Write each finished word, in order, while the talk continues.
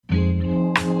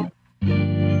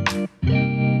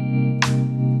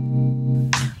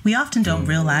We often don't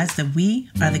realize that we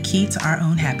are the key to our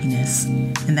own happiness,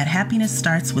 and that happiness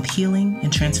starts with healing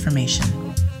and transformation.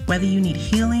 Whether you need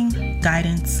healing,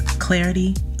 guidance,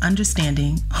 clarity,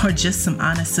 understanding, or just some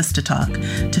honest sister talk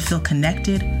to feel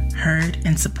connected, heard,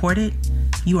 and supported,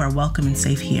 you are welcome and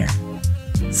safe here.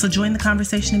 So join the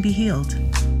conversation and be healed.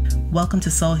 Welcome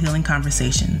to Soul Healing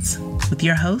Conversations with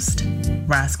your host,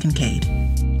 Roz Kincaid.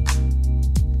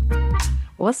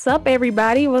 What's up,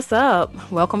 everybody? What's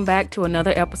up? Welcome back to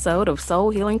another episode of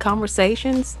Soul Healing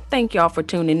Conversations. Thank y'all for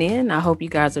tuning in. I hope you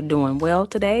guys are doing well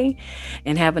today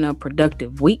and having a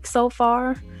productive week so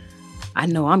far. I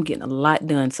know I'm getting a lot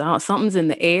done. So something's in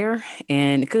the air,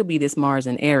 and it could be this Mars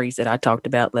and Aries that I talked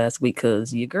about last week,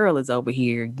 because your girl is over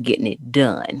here getting it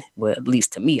done. Well, at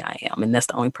least to me, I am, and that's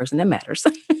the only person that matters.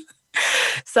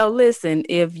 So listen,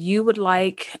 if you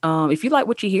like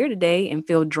what you hear today and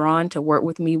feel drawn to work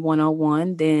with me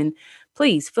one-on-one, then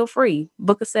please feel free.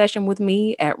 Book a session with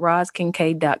me at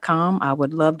rozkincaid.com. I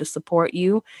would love to support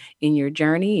you in your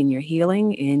journey, in your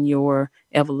healing, in your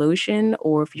evolution,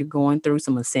 or if you're going through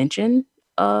some ascension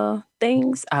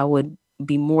things, I would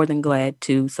be more than glad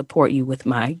to support you with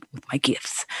my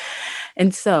gifts.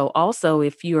 And so also,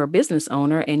 if you're a business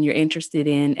owner and you're interested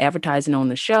in advertising on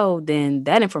the show, then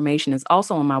that information is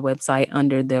also on my website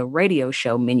under the radio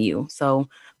show menu. So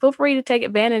feel free to take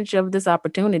advantage of this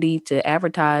opportunity to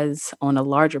advertise on a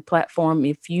larger platform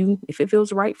if it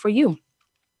feels right for you.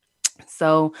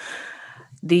 So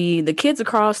the kids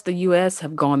across the U.S.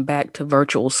 have gone back to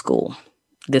virtual school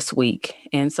this week.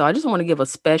 And so I just want to give a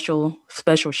special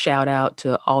shout out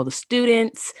to all the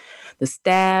students, the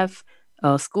staff,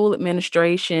 school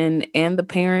administration, and the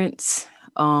parents.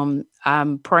 I'm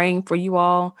praying for you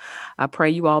all. I pray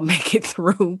you all make it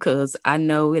through, because I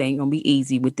know it ain't going to be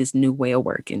easy with this new way of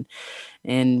working.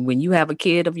 And when you have a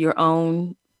kid of your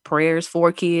own, prayers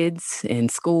for kids in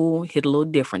school hit a little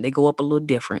different. They go up a little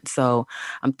different. So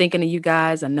I'm thinking of you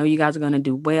guys. I know you guys are going to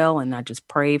do well. And I just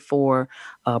pray for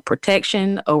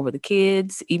protection over the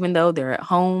kids, even though they're at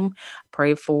home.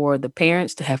 Pray for the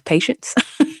parents to have patience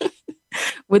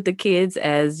with the kids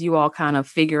as you all kind of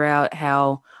figure out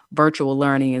how virtual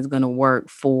learning is going to work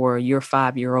for your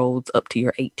 5-year-olds up to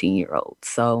your 18-year-olds.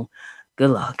 So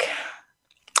good luck.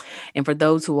 And for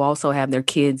those who also have their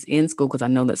kids in school, because I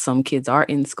know that some kids are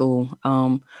in school,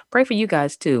 pray for you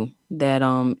guys too, that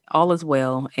all is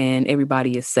well and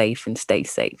everybody is safe and stay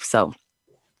safe. So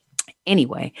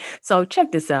anyway, so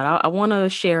check this out. I want to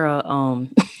share a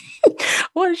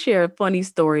funny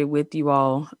story with you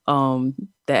all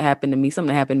that happened to me. Something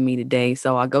that happened to me today.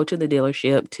 So I go to the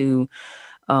dealership to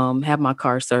have my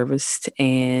car serviced,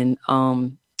 and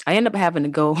I end up having to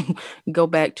go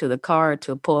back to the car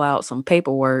to pull out some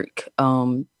paperwork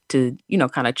to,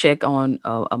 kind of check on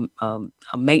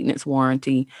a maintenance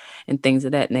warranty and things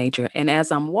of that nature. And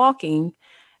as I'm walking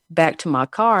back to my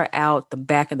car out the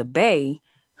back of the bay,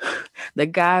 the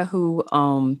guy who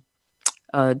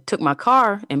took my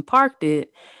car and parked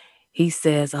it, he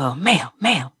says,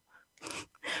 ma'am.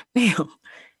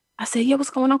 I said, yeah,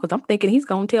 what's going on? Because I'm thinking he's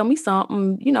going to tell me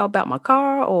something, about my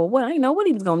car or what. I didn't know what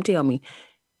he was going to tell me.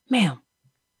 Ma'am,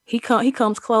 he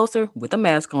comes closer with a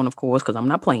mask on, of course, because I'm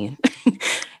not playing.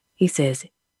 He says,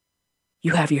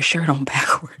 you have your shirt on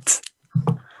backwards.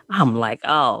 I'm like,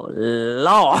 oh,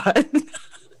 Lord.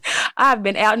 I've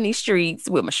been out in these streets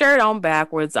with my shirt on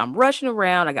backwards. I'm rushing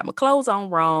around. I got my clothes on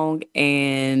wrong,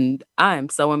 and I am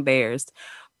so embarrassed.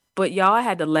 But y'all, I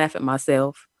had to laugh at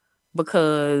myself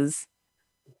because,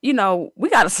 we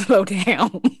got to slow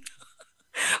down.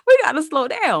 We got to slow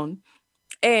down.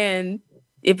 And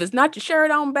if it's not your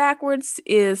shirt on backwards,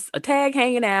 it's a tag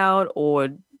hanging out or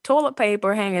toilet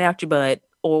paper hanging out your butt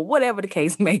or whatever the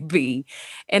case may be.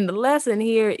 And the lesson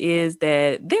here is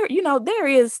that there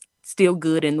is still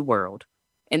good in the world.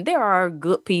 And there are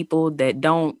good people that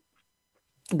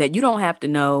you don't have to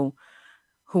know,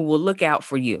 who will look out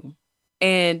for you.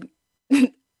 And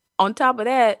on top of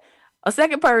that, a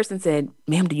second person said,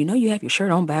 ma'am, do you know you have your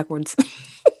shirt on backwards?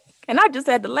 And I just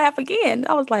had to laugh again.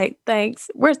 I was like,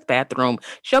 thanks. Where's the bathroom?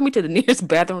 Show me to the nearest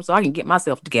bathroom so I can get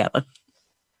myself together.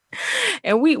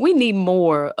 And we need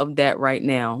more of that right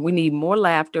now. We need more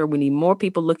laughter. We need more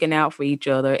people looking out for each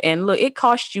other. And look, it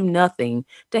costs you nothing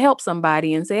to help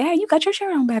somebody and say, hey, you got your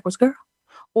shirt on backwards, girl.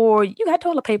 Or you got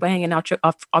toilet paper hanging out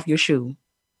off your shoe.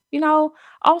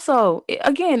 Also,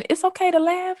 again, it's okay to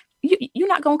laugh. You're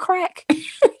not going to crack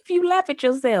if you laugh at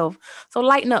yourself. So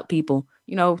lighten up, people.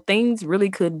 Things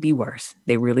really could be worse.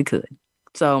 They really could.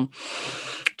 So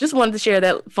just wanted to share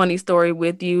that funny story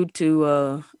with you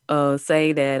to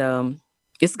say that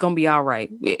it's going to be all right.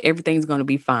 Everything's going to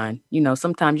be fine.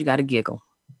 Sometimes you got to giggle.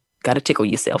 Got to tickle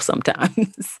yourself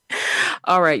sometimes.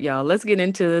 All right, y'all, let's get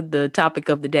into the topic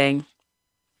of the day.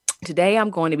 Today, I'm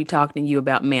going to be talking to you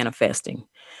about manifesting.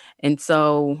 And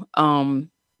so,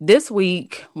 this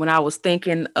week, when I was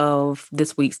thinking of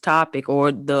this week's topic,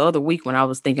 or the other week when I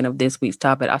was thinking of this week's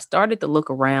topic, I started to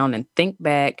look around and think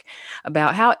back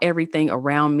about how everything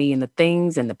around me and the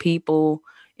things and the people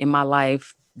in my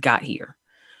life got here.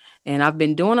 And I've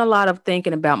been doing a lot of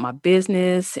thinking about my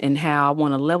business and how I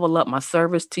want to level up my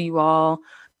service to you all.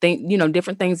 Think,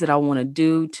 different things that I want to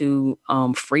do to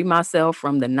free myself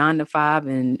from the 9 to 5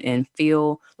 and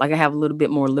feel like I have a little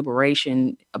bit more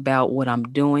liberation about what I'm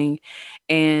doing.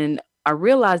 And I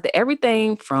realized that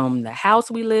everything from the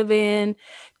house we live in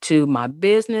to my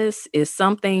business is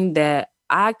something that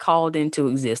I called into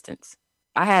existence.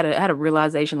 I had a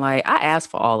realization, like, I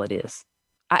asked for all of this.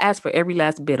 I asked for every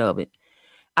last bit of it.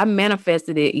 I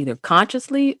manifested it either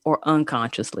consciously or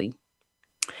unconsciously.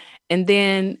 And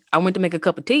then I went to make a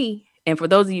cup of tea. And for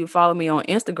those of you who follow me on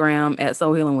Instagram at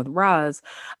Soul Healing with Roz,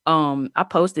 I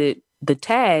posted the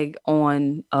tag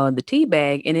on the tea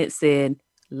bag, and it said,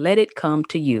 "Let it come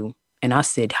to you." And I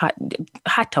said,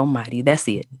 hot almighty, that's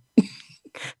it.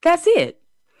 That's it.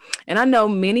 And I know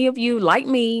many of you, like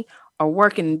me, are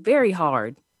working very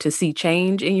hard to see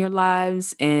change in your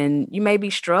lives, and you may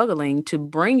be struggling to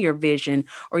bring your vision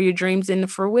or your dreams into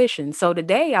fruition. So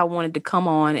today I wanted to come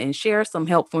on and share some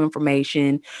helpful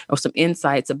information or some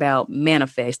insights about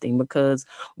manifesting, because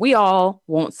we all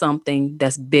want something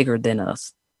that's bigger than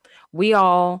us. We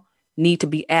all need to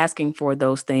be asking for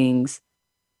those things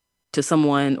to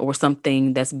someone or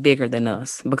something that's bigger than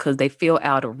us, because they feel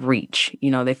out of reach.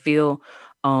 They feel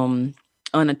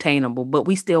unattainable, but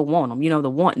we still want them. The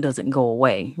want doesn't go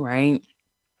away, right?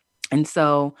 And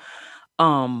so,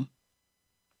 like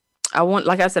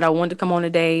I said, I wanted to come on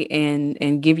today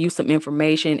and give you some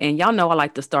information. And y'all know I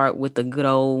like to start with the good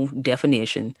old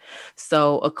definition.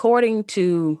 So, according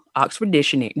to Oxford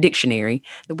Dictionary,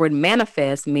 the word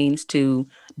manifest means to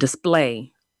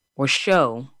display or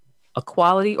show a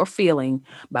quality or feeling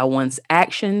by one's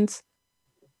actions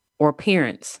or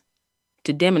appearance,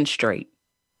 to demonstrate.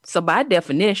 So by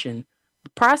definition, the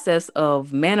process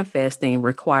of manifesting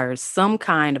requires some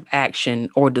kind of action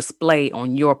or display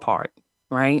on your part,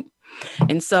 right?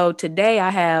 And so today I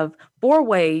have 4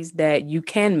 ways that you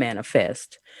can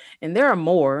manifest. And there are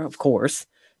more, of course,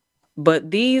 but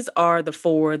these are the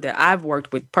 4 that I've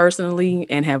worked with personally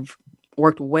and have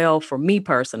worked well for me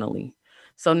personally.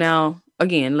 So now,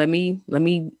 again, let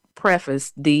me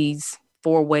preface these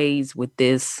 4 ways with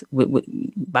this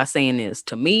by saying this.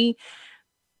 To me,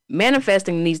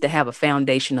 manifesting needs to have a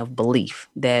foundation of belief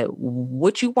that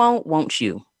what you want wants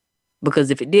you,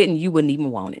 because if it didn't, you wouldn't even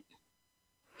want it.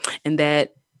 And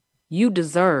that you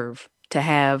deserve to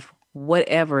have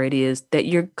whatever it is that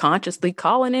you're consciously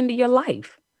calling into your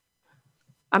life.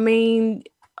 I mean,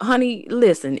 honey,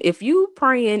 listen, if you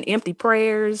praying empty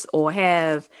prayers or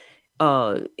have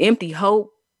empty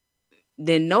hope,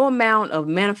 then no amount of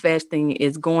manifesting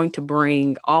is going to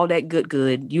bring all that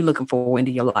good you looking for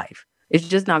into your life. It's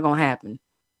just not going to happen.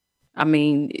 I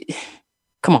mean,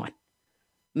 come on.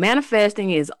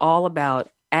 Manifesting is all about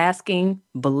asking,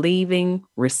 believing,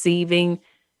 receiving,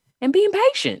 and being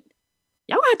patient.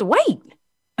 Y'all have to wait.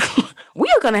 We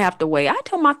are going to have to wait. I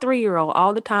tell my 3-year-old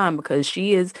all the time, because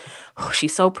she's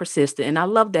so persistent, and I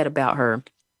love that about her.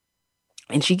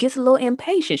 And she gets a little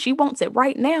impatient. She wants it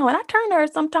right now. And I turn to her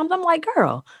sometimes. I'm like,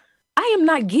 girl, I am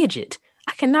not Gidget.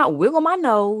 I cannot wiggle my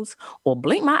nose or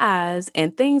blink my eyes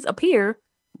and things appear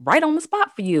right on the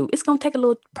spot for you. It's going to take a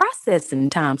little processing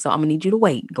time. So I'm going to need you to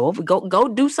wait. Go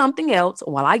do something else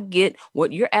while I get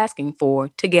what you're asking for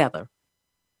together.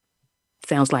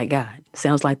 Sounds like God.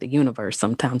 Sounds like the universe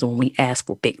sometimes when we ask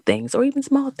for big things or even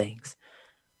small things.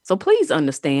 So please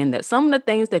understand that some of the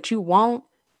things that you want,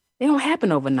 they don't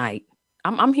happen overnight.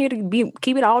 I'm here to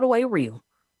keep it all the way real.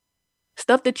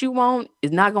 Stuff that you want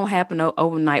is not going to happen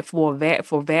overnight for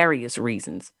various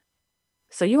reasons.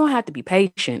 So you're going to have to be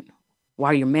patient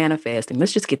while you're manifesting.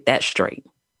 Let's just get that straight.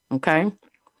 Okay.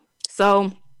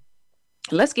 So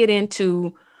let's get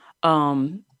into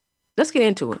it. Let's get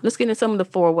into some of the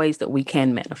 4 ways that we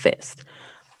can manifest.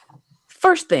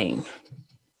 First thing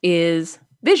is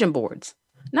vision boards.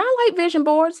 Now, I like vision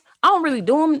boards. I don't really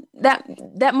do them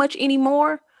that much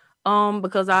anymore.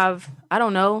 Because I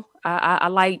don't know. I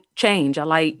like change. I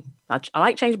like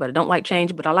change, but I don't like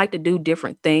change. But I like to do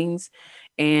different things,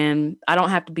 and I don't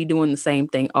have to be doing the same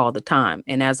thing all the time.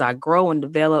 And as I grow and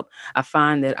develop, I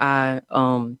find that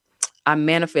I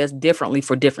manifest differently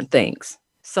for different things.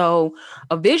 So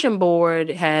a vision board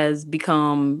has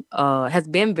been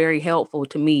very helpful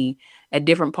to me at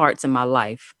different parts in my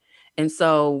life. And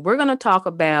so we're going to talk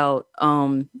about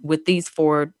with these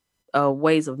four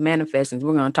ways of manifesting,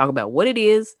 we're going to talk about what it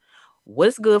is, what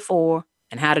it's good for,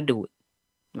 and how to do it.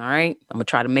 All right. I'm going to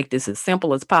try to make this as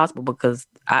simple as possible because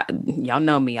y'all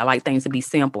know me. I like things to be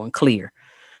simple and clear.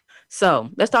 So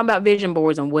let's talk about vision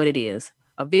boards and what it is.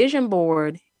 A vision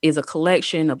board is a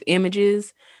collection of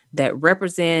images that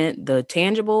represent the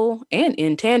tangible and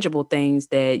intangible things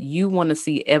that you want to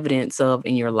see evidence of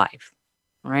in your life.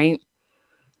 Right.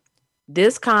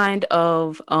 This kind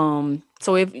of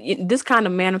this kind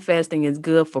of manifesting is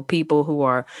good for people who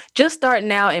are just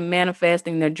starting out and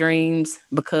manifesting their dreams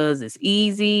because it's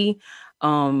easy,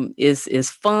 it's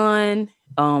fun.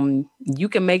 You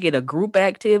can make it a group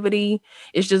activity.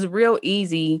 It's just real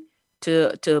easy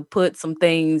to put some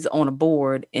things on a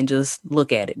board and just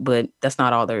look at it, but that's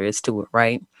not all there is to it,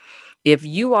 right? If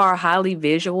you are highly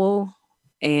visual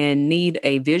and need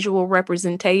a visual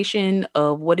representation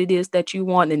of what it is that you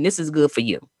want, then this is good for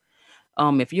you.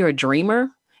 If you're a dreamer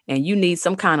and you need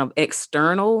some kind of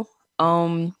external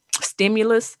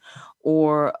stimulus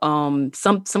or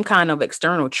some kind of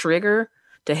external trigger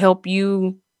to help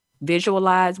you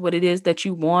visualize what it is that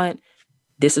you want,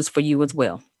 this is for you as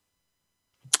well.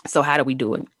 So how do we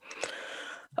do it?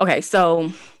 Okay,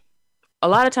 so a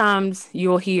lot of times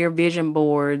you'll hear vision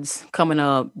boards coming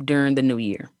up during the new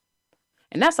year.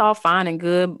 And that's all fine and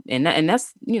good. And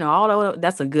that's, although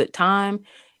that's a good time,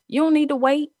 you don't need to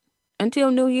wait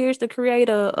until New Year's to create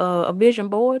a vision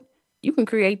board. You can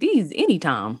create these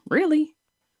anytime, really.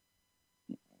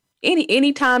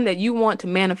 Any time that you want to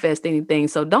manifest anything.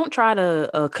 So don't try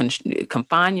to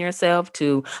confine yourself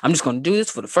to, I'm just going to do this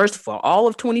for all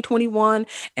of 2021,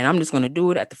 and I'm just going to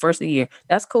do it at the first of the year.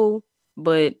 That's cool.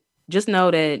 But just know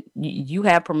that you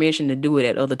have permission to do it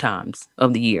at other times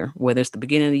of the year, whether it's the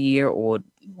beginning of the year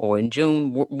or in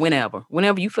June, whenever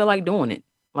you feel like doing it.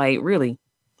 Like, really,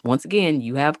 once again,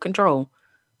 you have control.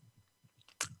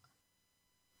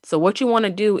 So what you want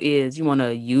to do is you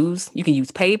can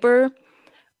use paper.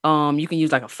 You can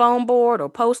use like a foam board or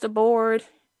poster board,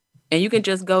 and you can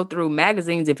just go through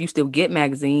magazines if you still get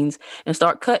magazines and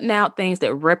start cutting out things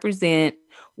that represent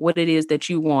what it is that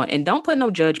you want. And don't put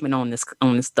no judgment on this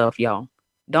stuff, y'all.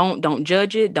 Don't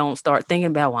judge it. Don't start thinking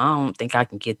about, well, I don't think I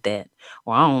can get that,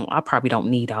 or I probably don't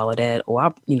need all of that, or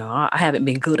I haven't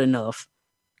been good enough.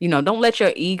 Don't let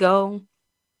your ego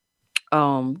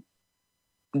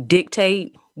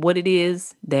dictate what it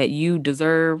is that you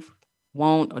deserve,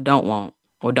 want,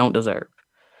 or don't deserve.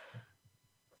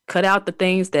 Cut out the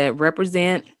things that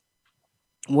represent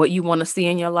what you want to see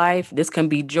in your life. This can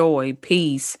be joy,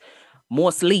 peace,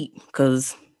 more sleep,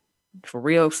 because for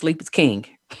real, sleep is king.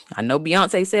 I know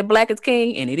Beyonce said black is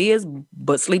king, and it is,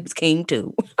 but sleep is king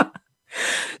too.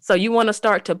 So you want to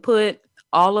start to put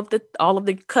all of the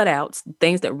cutouts,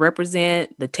 things that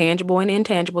represent the tangible and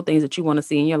intangible things that you want to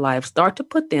see in your life. Start to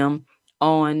put them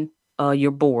on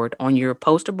your board, on your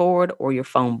poster board or your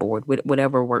phone board,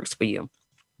 whatever works for you.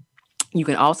 You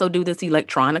can also do this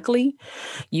electronically.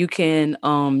 You can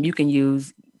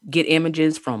get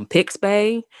images from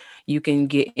Pixabay. You can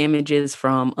get images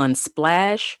from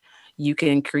Unsplash. You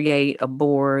can create a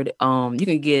board. You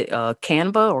can get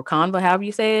Canva, however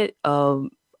you say it,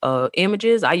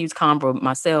 images. I use Canva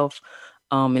myself,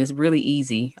 and it's really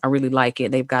easy. I really like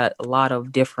it. They've got a lot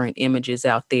of different images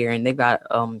out there, and they've got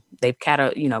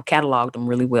cataloged them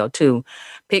really well too.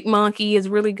 PicMonkey is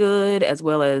really good, as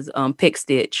well as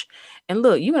PicStitch. And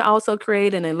look, you can also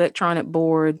create an electronic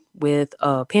board with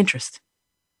Pinterest.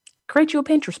 Create you a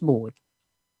Pinterest board.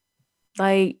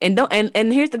 Like, and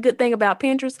here's the good thing about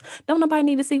Pinterest. Don't nobody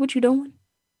need to see what you're doing.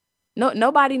 No,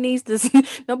 nobody needs to.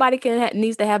 Nobody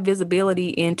needs to have visibility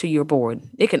into your board.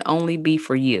 It can only be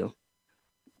for you.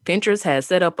 Pinterest has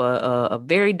set up a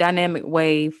very dynamic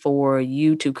way for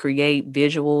you to create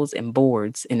visuals and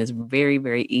boards, and it's very,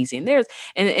 very easy.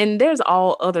 And there's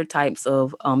all other types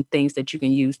of things that you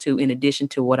can use too, in addition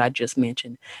to what I just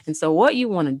mentioned. And so what you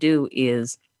want to do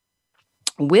is,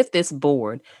 with this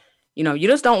board, you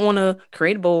just don't want to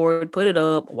create a board, put it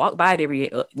up, walk by it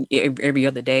every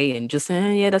other day and just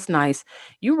say, yeah, that's nice.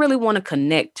 You really want to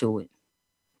connect to it,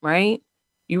 right?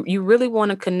 You really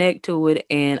want to connect to it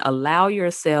and allow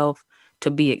yourself to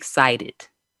be excited.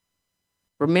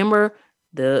 Remember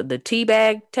the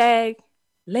teabag tag?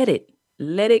 Let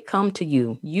it come to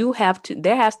you.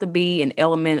 There has to be an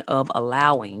element of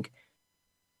allowing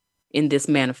in this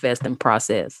manifesting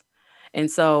process. And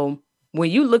so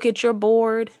when you look at your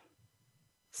board,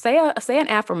 say an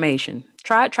affirmation.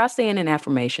 Try saying an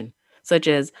affirmation, such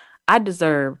as, I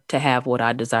deserve to have what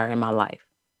I desire in my life.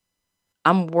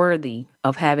 I'm worthy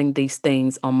of having these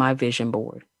things on my vision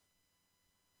board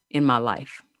in my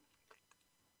life.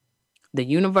 the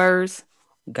universe,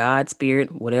 God, spirit,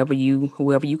 whoever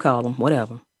you call them,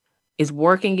 whatever, is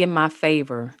working in my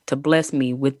favor to bless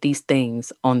me with these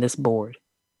things on this board.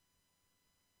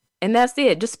 And that's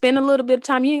it. Just spend a little bit of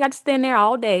time. You ain't got to stand there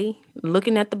all day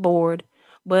looking at the board,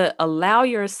 but allow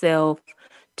yourself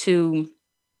to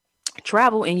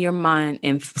travel in your mind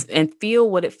and feel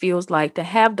what it feels like to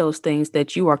have those things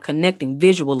that you are connecting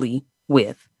visually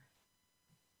with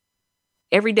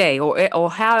every day, or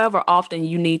however often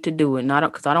you need to do it.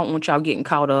 Because I don't want y'all getting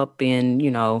caught up in,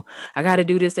 I got to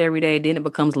do this every day. Then it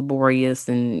becomes laborious,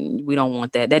 and we don't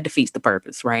want that. That defeats the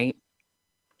purpose, right?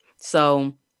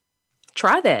 So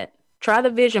try that. Try the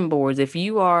vision boards. If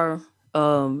you are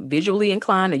visually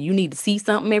inclined and you need to see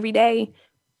something every day,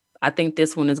 I think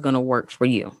this one is going to work for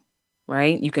you,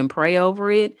 right? You can pray over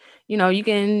it. You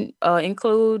can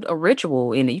include a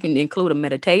ritual in it. You can include a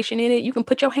meditation in it. You can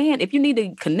put your hand, if you need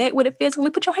to connect with it physically,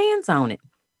 put your hands on it.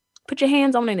 Put your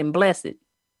hands on it and bless it.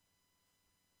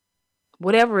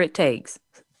 Whatever it takes.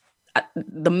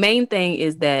 The main thing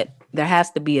is that there has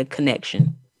to be a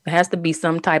connection. There has to be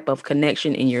some type of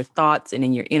connection in your thoughts and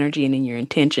in your energy and in your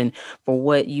intention for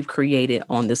what you've created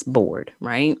on this board,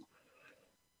 right?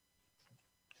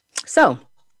 So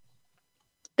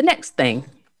the next thing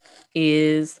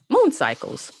is moon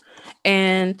cycles.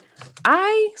 And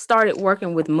I started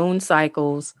working with moon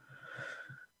cycles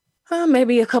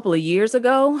maybe a couple of years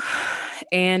ago.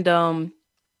 And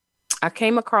I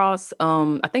came across,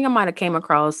 I think I might have came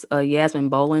across Yasmin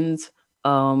Boland's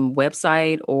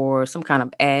website or some kind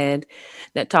of ad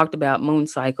that talked about moon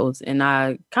cycles. And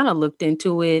I kind of looked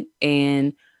into it,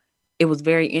 and it was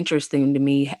very interesting to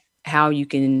me how you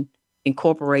can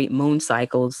incorporate moon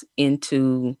cycles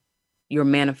into your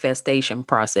manifestation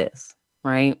process,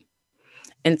 right?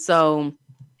 And so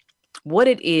what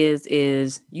it is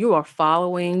you are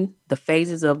following the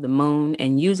phases of the moon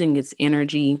and using its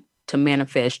energy to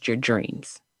manifest your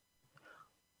dreams.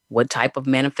 What type of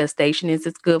manifestation is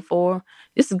this good for?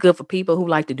 This is good for people who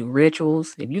like to do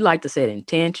rituals. If you like to set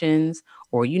intentions,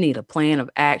 or you need a plan of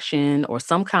action or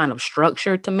some kind of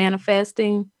structure to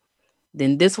manifesting,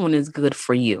 then this one is good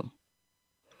for you.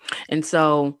 And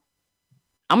so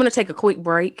I'm going to take a quick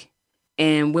break.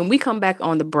 And when we come back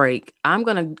on the break, I'm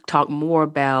going to talk more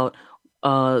about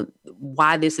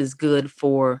why this is good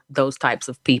for those types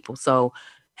of people. So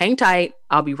hang tight.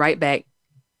 I'll be right back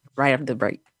right after the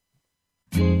break.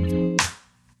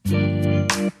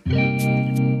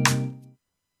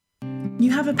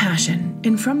 You have a passion,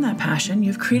 and from that passion,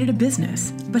 you've created a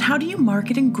business. But how do you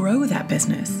market and grow that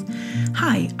business?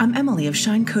 Hi, I'm Emily of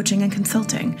Shine Coaching and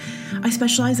Consulting. I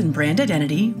specialize in brand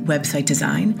identity, website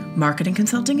design, marketing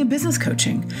consulting, and business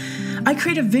coaching. I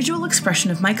create a visual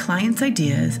expression of my clients'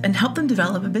 ideas and help them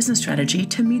develop a business strategy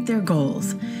to meet their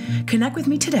goals. Connect with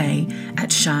me today at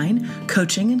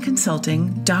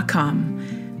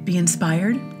shinecoachingandconsulting.com. Be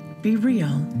inspired, be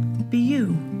real, be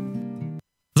you.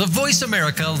 The Voice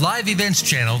America Live Events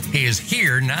channel is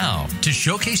here now to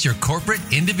showcase your corporate,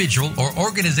 individual, or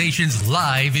organization's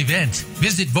live event.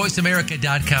 Visit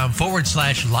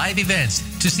voiceamerica.com/live events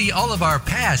to see all of our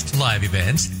past live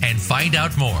events and find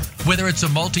out more. Whether it's a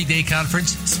multi-day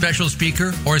conference, special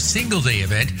speaker, or single-day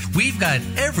event, we've got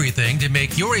everything to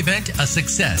make your event a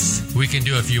success. We can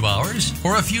do a few hours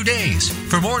or a few days.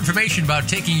 For more information about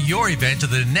taking your event to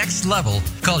the next level,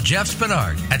 call Jeff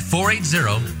Spinard at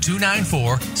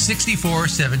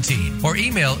 480-294-6417 or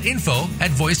email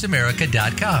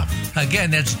info@voiceamerica.com.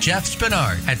 Again, that's Jeff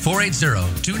Spinard at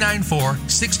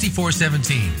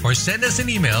 480-294-6417 or send us an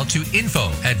email to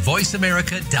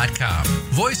info@voiceamerica.com.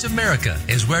 Voice America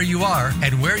is where you are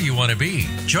and where you want to be.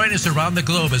 Join us around the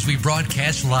globe as we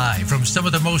broadcast live from some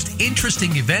of the most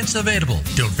interesting events available.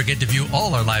 Don't forget to view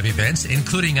all our live events,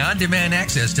 including on-demand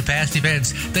access to past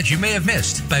events that you may have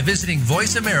missed by visiting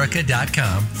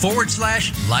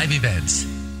voiceamerica.com/live events.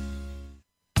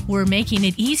 We're making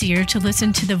it easier to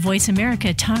listen to the Voice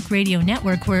America Talk Radio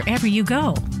Network wherever you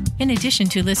go. In addition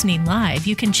to listening live,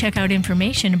 you can check out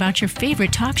information about your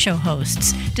favorite talk show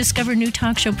hosts, discover new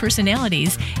talk show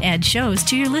personalities, add shows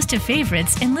to your list of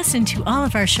favorites, and listen to all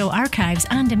of our show archives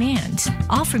on demand,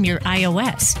 all from your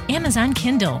iOS, Amazon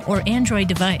Kindle, or Android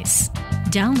device.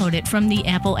 Download it from the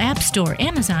Apple App Store,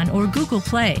 Amazon, or Google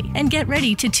Play, and get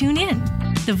ready to tune in.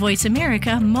 The Voice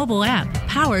America mobile app,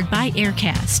 powered by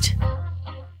Aircast.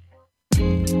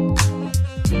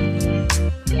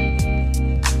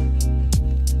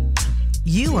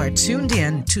 You are tuned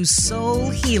in to Soul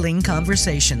Healing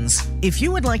Conversations. If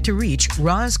you would like to reach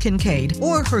Roz Kincaid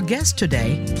or her guest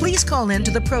today, please call into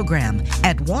the program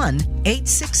at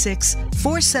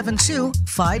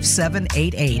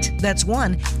 1-866-472-5788. That's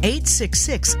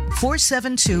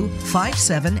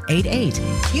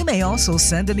 1-866-472-5788. You may also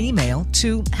send an email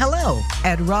to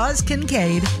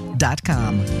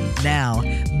hello@rozkincaid.com. Now,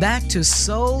 back to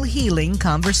Soul Healing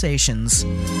Conversations.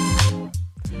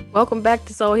 Welcome back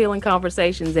to Soul Healing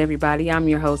Conversations, everybody. I'm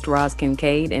your host, Roz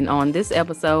Kincaid, and on this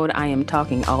episode, I am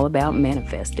talking all about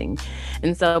manifesting.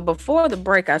 And so before the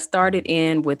break, I started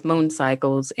in with moon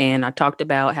cycles, and I talked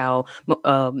about how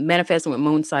manifesting with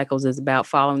moon cycles is about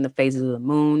following the phases of the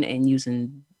moon and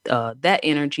using that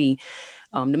energy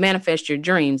to manifest your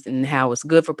dreams, and how it's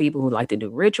good for people who like to do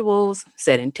rituals,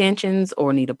 set intentions,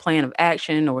 or need a plan of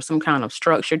action or some kind of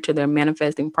structure to their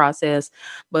manifesting process.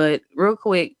 But real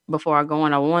quick, before I go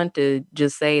on, I want to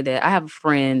just say that I have a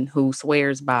friend who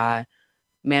swears by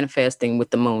manifesting with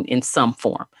the moon in some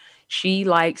form. She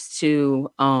likes to,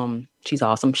 she's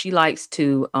awesome. She likes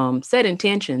to set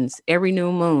intentions every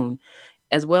new moon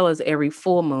as well as every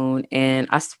full moon. And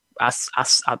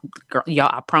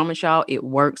y'all, I promise y'all, it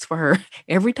works for her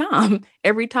every time.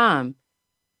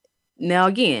 Now,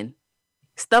 again,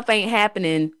 stuff ain't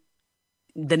happening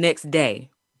the next day.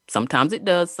 Sometimes it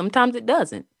does, sometimes it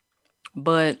doesn't.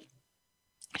 But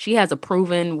she has a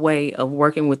proven way of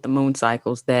working with the moon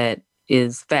cycles that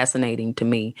is fascinating to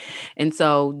me. And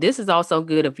so this is also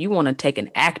good if you want to take an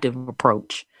active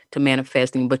approach to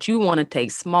manifesting, but you want to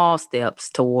take small steps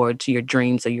towards your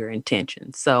dreams or your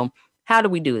intentions. So how do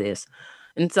we do this?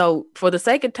 And so for the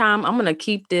sake of time, I'm going to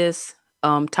keep this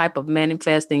type of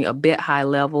manifesting a bit high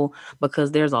level,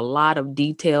 because there's a lot of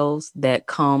details that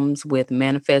comes with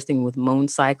manifesting with moon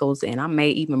cycles. And I may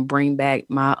even bring back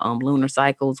my lunar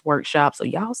cycles workshop. So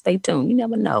y'all stay tuned. You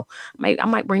never know. I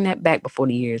might bring that back before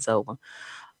the year is over.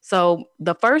 So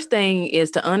the first thing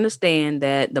is to understand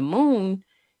that the moon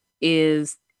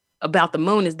is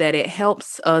that it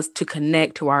helps us to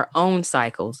connect to our own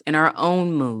cycles and our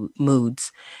own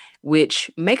moods,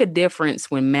 which make a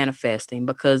difference when manifesting.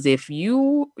 Because if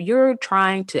you're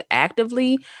trying to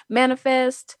actively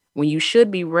manifest when you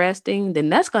should be resting, then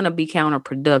that's going to be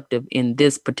counterproductive in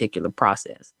this particular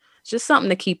process. It's just something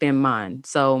to keep in mind.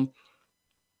 So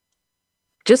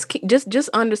just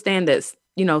understand that,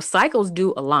 cycles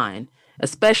do align,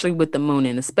 especially with the moon,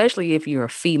 and especially if you're a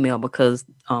female, because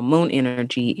moon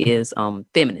energy is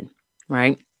feminine,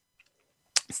 right?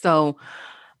 So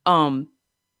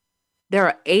there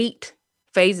are 8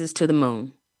 phases to the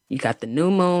moon. You got the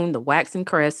new moon, the waxing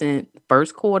crescent,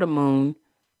 first quarter moon,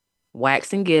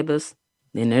 waxing gibbous,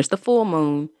 then there's the full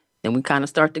moon. Then we kind of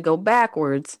start to go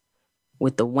backwards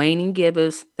with the waning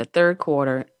gibbous, the third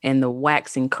quarter, and the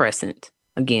waxing crescent.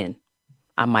 Again,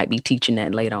 I might be teaching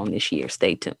that later on this year.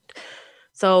 Stay tuned.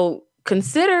 So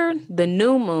consider the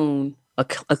new moon a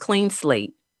clean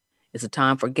slate. It's a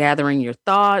time for gathering your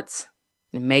thoughts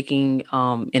and making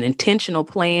an intentional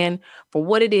plan for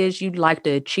what it is you'd like to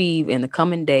achieve in the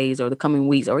coming days or the coming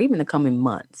weeks or even the coming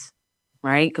months,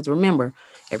 right? Because remember,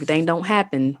 everything don't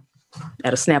happen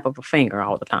at a snap of a finger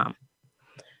all the time.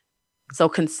 So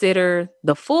consider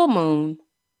the full moon,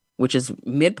 which is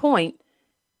midpoint,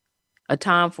 a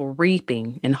time for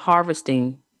reaping and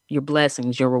harvesting your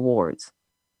blessings, your rewards.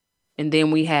 And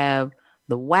then we have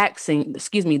the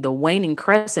waning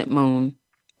crescent moon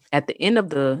at the end of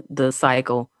the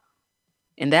cycle.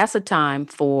 And that's a time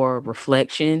for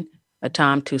reflection, a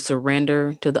time to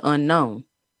surrender to the unknown.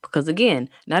 Because again,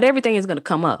 not everything is going to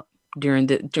come up during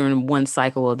one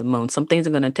cycle of the moon. Some things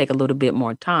are going to take a little bit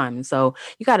more time. And so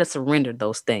you got to surrender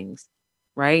those things,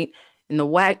 right? And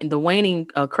the waning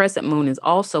crescent moon is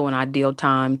also an ideal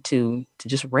time to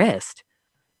just rest.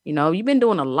 You've been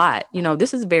doing a lot.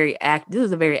 This is a very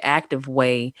active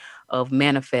way of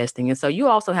manifesting. And so you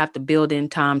also have to build in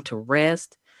time to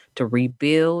rest, to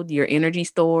rebuild your energy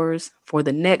stores for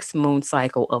the next moon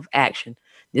cycle of action.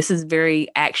 This is very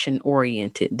action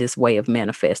oriented, this way of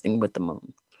manifesting with the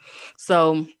moon.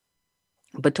 So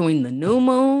between the new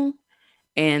moon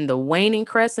and the waning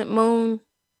crescent moon,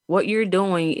 what you're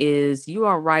doing is you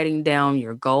are writing down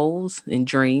your goals and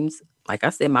dreams. Like I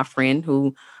said, my friend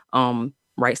who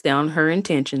writes down her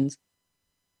intentions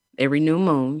every new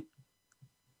moon.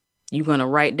 You're going to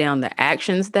write down the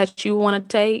actions that you want to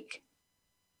take.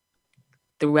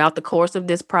 Throughout the course of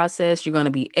this process, you're going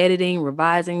to be editing,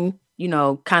 revising,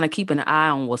 kind of keeping an eye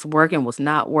on what's working, what's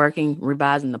not working,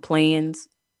 revising the plans.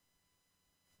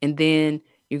 And then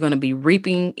you're going to be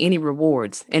reaping any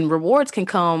rewards. And rewards can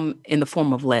come in the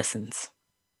form of lessons.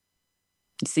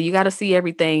 So you got to see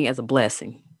everything as a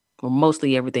blessing, or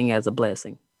mostly everything as a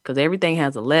blessing. because everything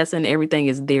has a lesson. Everything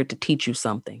is there to teach you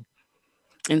something.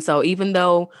 And so even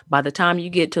though by the time you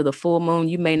get to the full moon,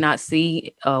 you may not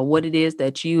see what it is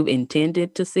that you've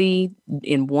intended to see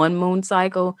in one moon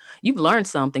cycle, you've learned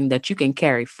something that you can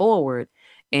carry forward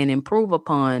and improve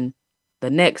upon the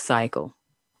next cycle,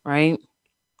 right?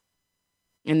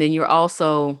 And then you're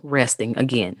also resting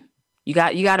again. You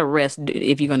got to rest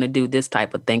if you're going to do this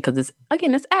type of thing, because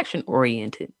it's action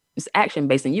oriented. It's action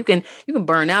based, and you can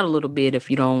burn out a little bit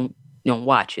if you don't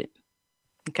watch it.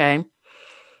 Okay.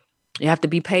 You have to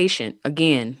be patient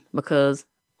again, because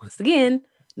once again,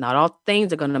 not all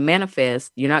things are going to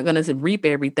manifest. You're not going to reap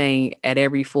everything at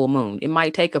every full moon. It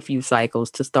might take a few cycles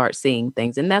to start seeing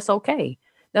things, and that's okay.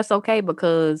 That's okay,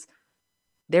 because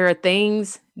there are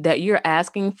things that you're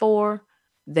asking for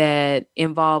that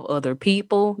involve other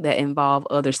people, that involve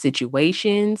other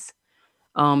situations,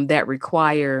 that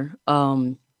require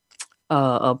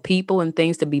people and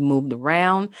things to be moved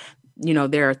around.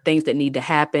 There are things that need to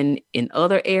happen in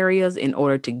other areas in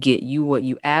order to get you what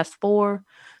you asked for.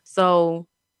 So,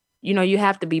 you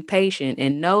have to be patient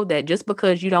and know that just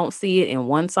because you don't see it in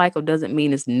one cycle doesn't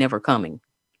mean it's never coming.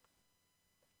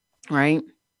 Right?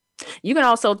 You can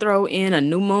also throw in a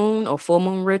new moon or full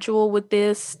moon ritual with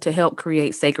this to help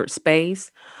create sacred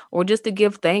space, or just to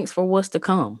give thanks for what's to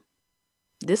come.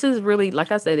 This is really,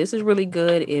 like I said, this is really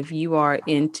good if you are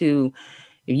into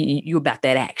you about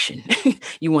that action.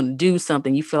 You want to do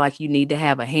something. You feel like you need to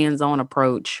have a hands-on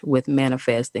approach with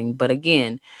manifesting. But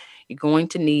again, you're going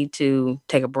to need to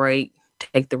take a break,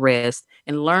 take the rest,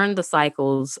 and learn the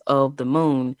cycles of the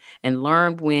moon, and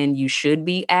learn when you should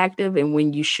be active and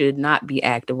when you should not be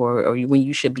active, or when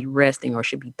you should be resting or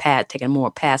should be taking a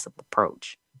more passive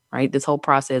approach, right? This whole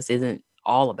process isn't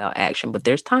all about action, but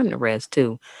there's time to rest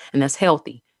too. And that's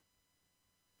healthy.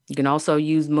 You can also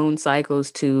use moon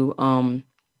cycles to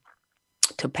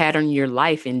pattern your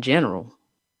life in general.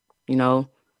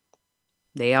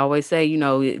 They always say,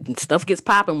 stuff gets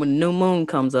popping when the new moon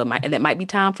comes up. And that might be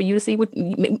time for you to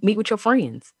meet with your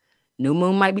friends. New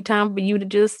moon might be time for you to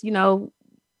just,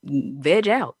 veg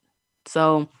out.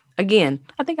 So again,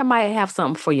 I think I might have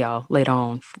something for y'all later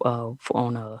on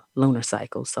a lunar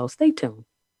cycle. So stay tuned.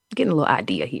 Getting a little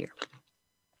idea here.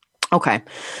 Okay.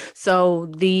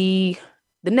 So the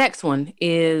next one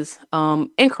is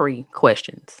inquiry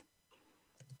questions.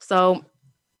 So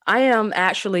I am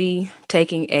actually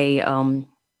taking a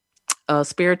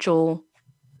spiritual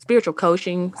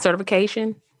coaching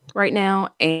certification right now.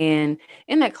 And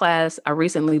in that class, I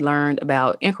recently learned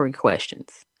about inquiry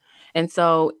questions. And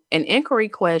so an inquiry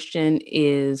question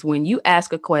is when you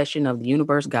ask a question of the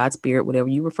universe, God, spirit, whatever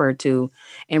you refer to,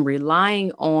 and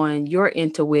relying on your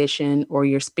intuition or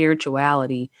your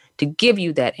spirituality to give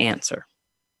you that answer,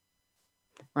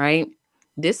 right?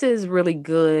 This is really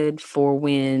good for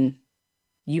when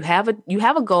you have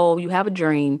a goal, you have a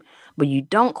dream, but you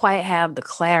don't quite have the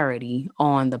clarity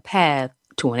on the path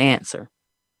to an answer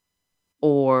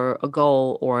or a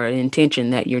goal or an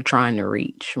intention that you're trying to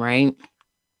reach, right?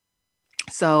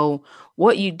 So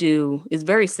what you do is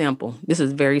very simple. This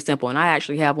is very simple. And I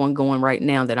actually have one going right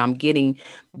now that I'm getting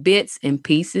bits and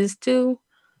pieces to.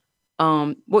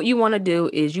 What you want to do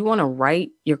is you want to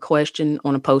write your question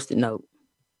on a Post-it note.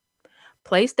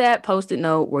 Place that Post-it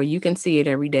note where you can see it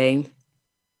every day.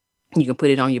 You can put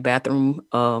it on your bathroom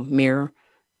mirror,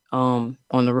 on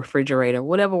the refrigerator,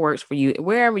 whatever works for you,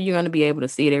 wherever you're going to be able to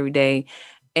see it every day,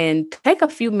 and take a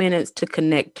few minutes to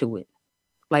connect to it.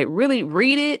 Like really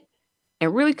read it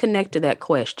and really connect to that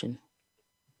question.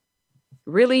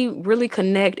 Really, really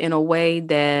connect in a way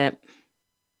that,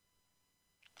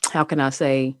 how can I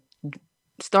say,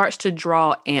 starts to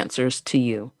draw answers to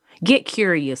you. Get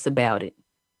curious about it.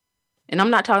 And I'm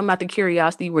not talking about the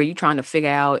curiosity where you're trying to figure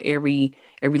out every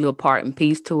little part and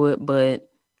piece to it, but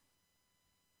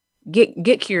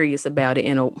get curious about it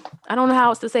I don't know how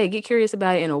else to say it. Get curious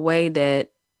about it in a way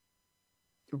that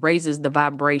raises the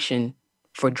vibration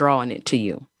for drawing it to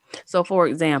you. So for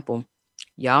example,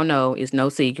 y'all know it's no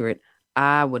secret,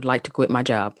 I would like to quit my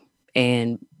job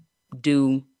and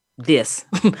do this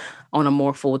on a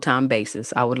more full-time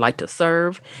basis. I would like to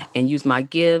serve and use my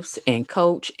gifts and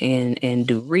coach and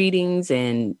do readings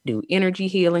and do energy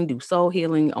healing, do soul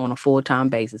healing on a full-time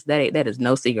basis. That is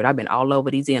no secret. I've been all over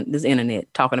this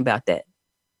internet talking about that.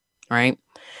 Right?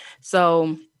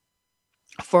 So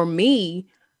for me,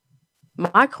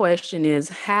 my question is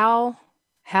how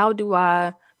do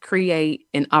I create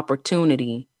an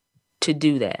opportunity to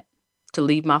do that, to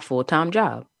leave my full-time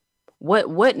job?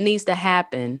 What needs to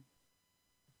happen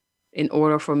in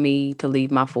order for me to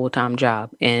leave my full-time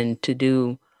job and to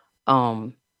do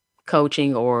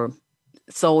coaching or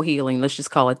soul healing. Let's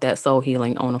just call it that, soul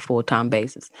healing on a full-time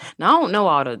basis. Now, I don't know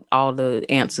all the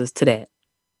answers to that.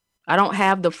 I don't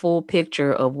have the full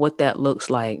picture of what that looks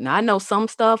like. Now, I know some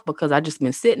stuff because I just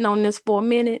been sitting on this for a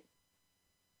minute.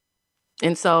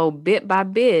 And so bit by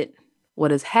bit,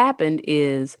 what has happened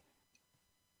is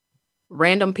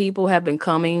random people have been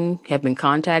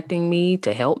contacting me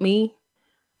to help me.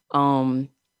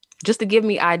 Just to give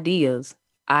me ideas.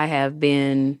 I have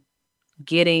been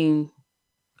getting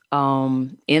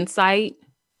insight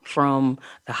from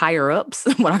the higher ups,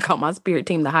 what I call my spirit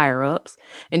team, the higher ups,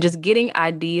 and just getting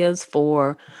ideas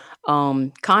for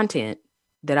content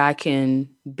that I can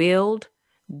build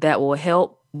that will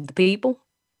help the people.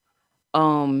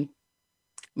 Not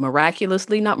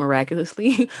miraculously,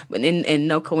 but in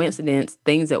no coincidence,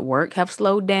 things at work have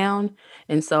slowed down.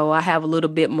 And so I have a little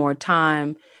bit more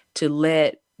time to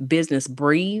let business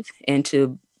breathe and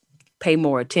to pay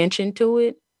more attention to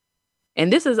it.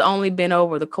 And this has only been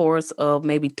over the course of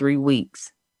maybe 3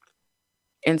 weeks.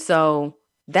 And so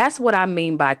that's what I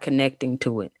mean by connecting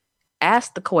to it.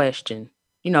 Ask the question,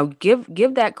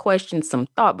 give that question some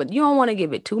thought, but you don't want to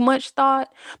give it too much thought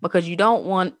because you don't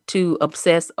want to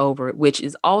obsess over it, which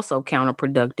is also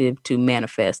counterproductive to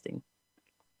manifesting.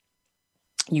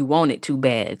 You want it too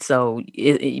bad. So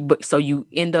you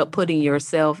end up putting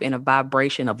yourself in a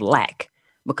vibration of lack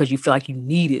because you feel like you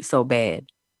need it so bad.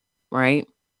 Right?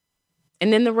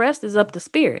 And then the rest is up to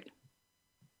spirit.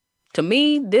 To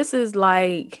me, this is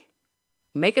like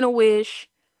making a wish,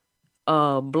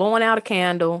 blowing out a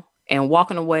candle, and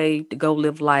walking away to go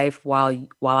live life while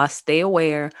I stay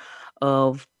aware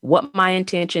of what my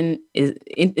intuition is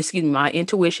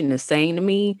saying to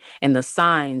me, and the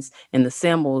signs and the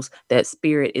symbols that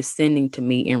spirit is sending to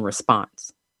me in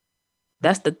response.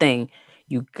 That's the thing.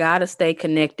 You got to stay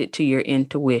connected to your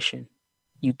intuition.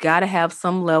 You got to have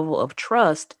some level of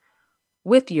trust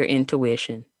with your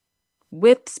intuition,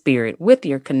 with spirit, with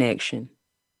your connection.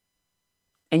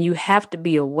 And you have to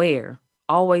be aware,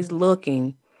 always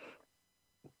looking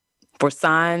for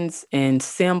signs and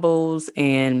symbols.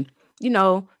 And, you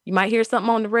might hear something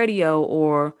on the radio,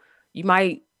 or you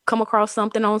might come across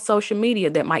something on social media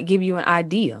that might give you an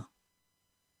idea.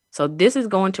 So this is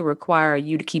going to require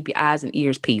you to keep your eyes and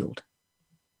ears peeled.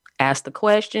 Ask the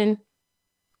question,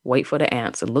 wait for the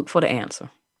answer, look for the answer.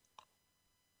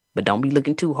 But don't be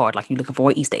looking too hard like you're looking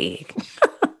for an Easter egg.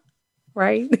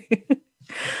 Right?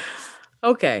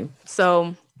 Okay.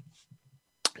 So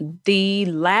the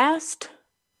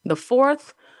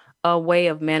fourth way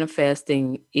of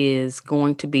manifesting is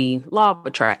going to be law of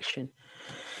attraction.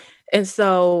 And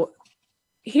so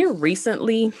here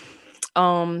recently,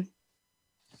 I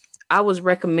was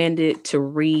recommended to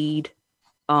read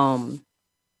Asking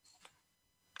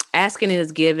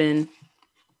Is Given,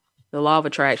 The Law of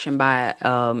Attraction by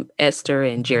Esther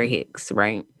and Jerry Hicks,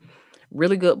 right?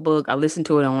 Really good book. I listened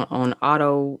to it on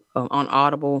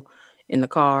Audible in the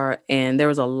car, and there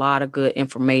was a lot of good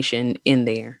information in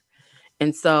there.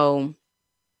 And so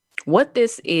what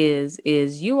this is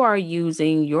you are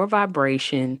using your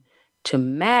vibration to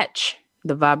match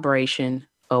the vibration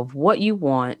of what you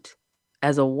want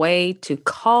as a way to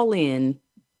call in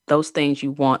those things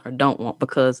you want or don't want,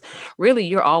 because really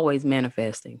you're always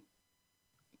manifesting.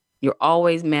 You're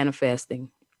always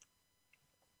manifesting,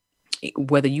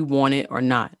 whether you want it or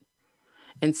not.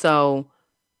 And so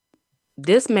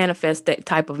this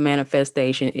type of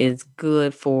manifestation is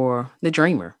good for the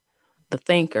dreamer, the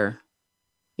thinker.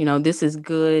 This is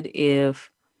good if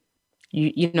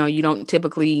you don't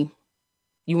typically,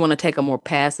 you want to take a more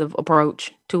passive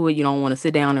approach to it. You don't want to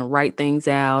sit down and write things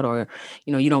out, or,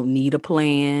 you don't need a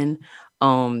plan.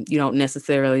 You don't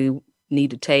necessarily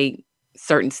need to take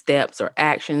certain steps or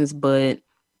actions, but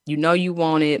you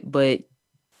want it, but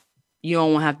you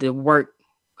don't have to work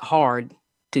hard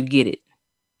to get it.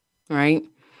 Right?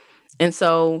 And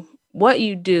so what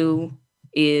you do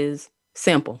is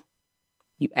simple.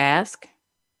 You ask,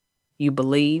 you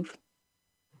believe,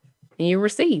 and you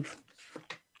receive.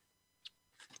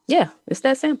 Yeah, it's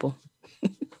that simple.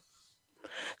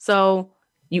 So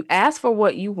you ask for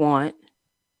what you want,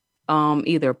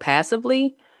 either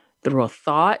passively through a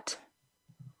thought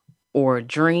or a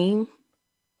dream,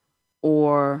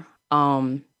 or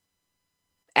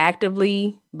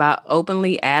actively by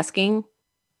openly asking,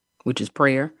 which is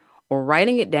prayer, or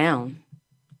writing it down.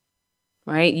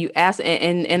 Right? You ask,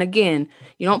 and again,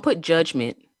 you don't put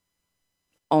judgment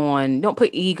on, don't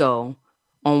put ego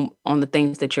on the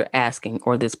things that you're asking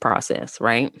or this process,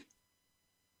 right?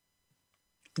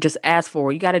 Just ask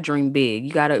for it. You got to dream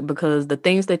big. Because the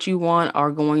things that you want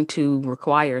are going to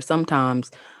require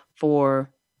sometimes for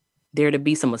there to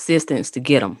be some assistance to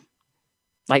get them.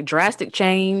 Like drastic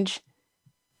change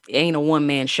ain't a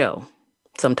one-man show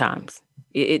sometimes.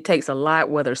 It takes a lot,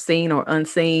 whether seen or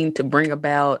unseen, to bring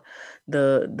about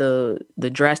the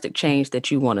drastic change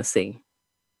that you want to see.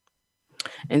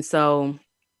 And so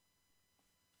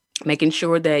making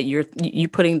sure that you're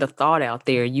putting the thought out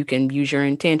there. You can use your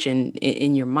intention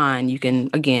in your mind. You can,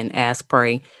 again, ask,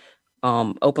 pray,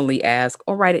 openly ask,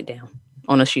 or write it down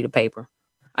on a sheet of paper.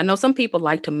 I know some people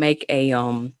like to make a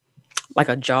like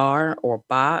a jar or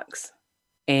box,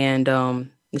 and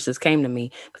this just came to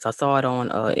me because I saw it on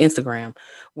Instagram,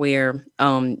 where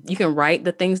you can write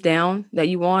the things down that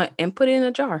you want and put it in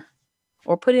a jar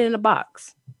or put it in a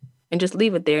box and just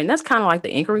leave it there. And that's kind of like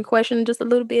the inquiry question, just a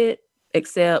little bit,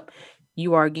 except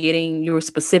you're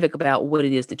specific about what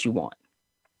it is that you want.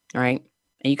 All right.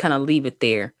 And you kind of leave it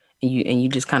there and you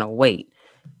just kind of wait.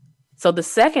 So the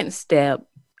second step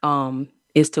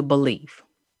is to believe.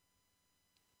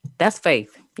 That's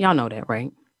faith. Y'all know that,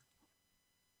 right?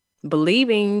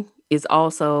 Believing is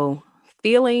also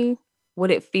feeling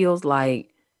what it feels like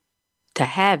to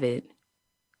have it,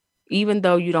 even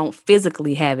though you don't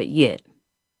physically have it yet.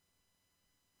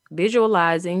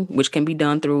 Visualizing, which can be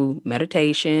done through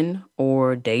meditation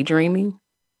or daydreaming,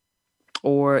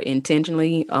 or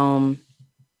intentionally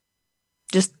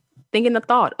just thinking the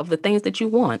thought of the things that you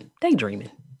want, daydreaming.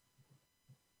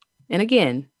 And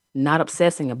again, not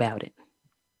obsessing about it.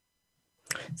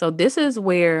 So this is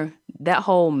where that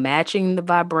whole matching the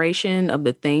vibration of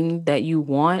the thing that you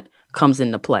want comes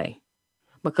into play.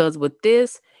 Because with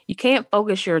this, you can't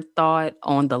focus your thought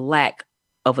on the lack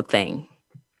of a thing,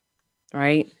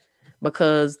 right?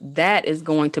 Because that is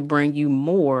going to bring you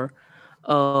more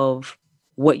of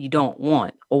what you don't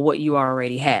want or what you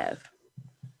already have.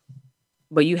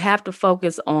 But you have to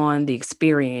focus on the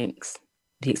experience,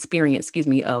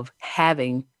 of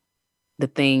having the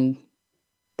thing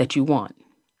that you want.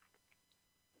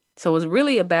 So it's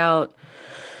really about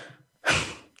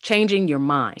changing your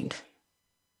mind,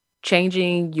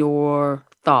 changing your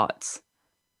thoughts,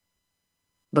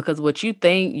 because what you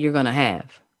think you're going to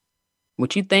have,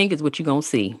 what you think is what you're going to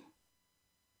see.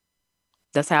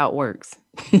 That's how it works.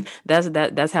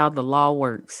 That's how the law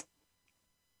works.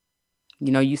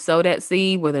 You know, you sow that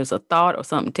seed, whether it's a thought or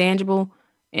something tangible,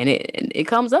 and it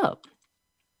comes up,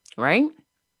 right?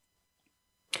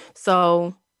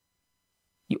 So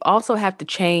you also have to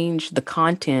change the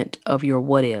content of your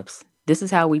what ifs. This is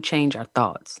how we change our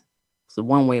thoughts. So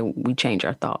one way we change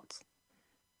our thoughts.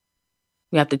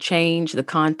 We have to change the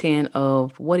content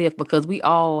of what if, because we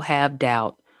all have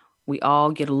doubt. We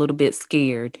all get a little bit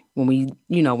scared when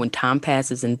when time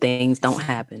passes and things don't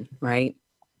happen, right?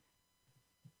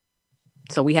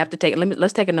 So we have to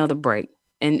let's take another break.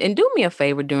 And do me a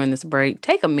favor during this break.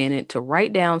 Take a minute to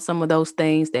write down some of those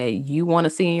things that you want to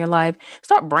see in your life.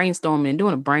 Start brainstorming and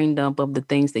doing a brain dump of the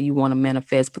things that you want to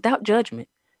manifest without judgment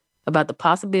about the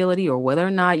possibility or whether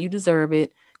or not you deserve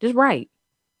it. Just write.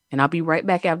 And I'll be right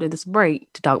back after this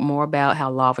break to talk more about how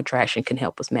law of attraction can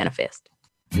help us manifest.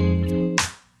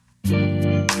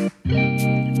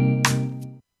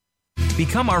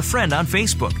 Become our friend on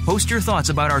Facebook. Post your thoughts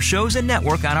about our shows and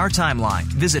network on our timeline.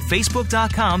 Visit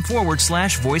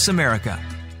Facebook.com/Voice America.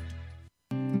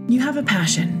 You have a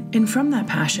passion, and from that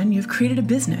passion, you've created a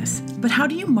business. But how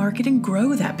do you market and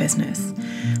grow that business?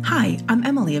 Hi, I'm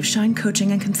Emily of Shine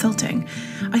Coaching and Consulting.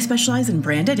 I specialize in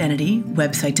brand identity,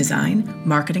 website design,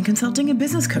 marketing consulting, and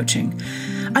business coaching.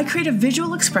 I create a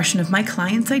visual expression of my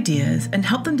clients' ideas and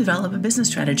help them develop a business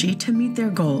strategy to meet their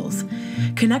goals.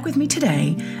 Connect with me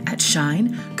today at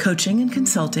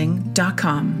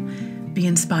shinecoachingandconsulting.com. Be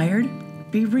inspired,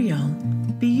 be real,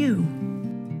 be you.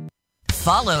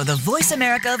 Follow the Voice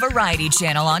America Variety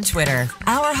channel on Twitter.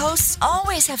 Our hosts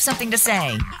always have something to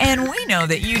say, and we know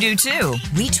that you do too.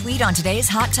 We tweet on today's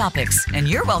hot topics, and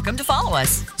you're welcome to follow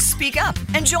us. Speak up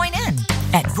and join in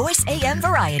at Voice AM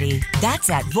Variety. That's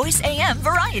at Voice AM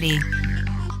Variety.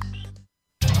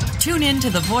 Tune in to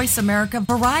the Voice America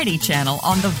Variety channel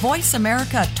on the Voice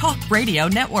America Talk Radio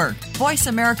Network. Voice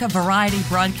America Variety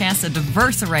broadcasts a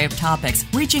diverse array of topics,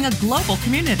 reaching a global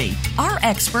community. Our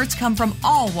experts come from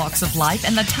all walks of life,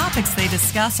 and the topics they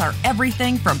discuss are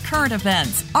everything from current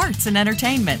events, arts and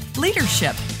entertainment,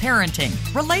 leadership, parenting,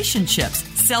 relationships,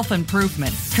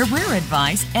 self-improvement, career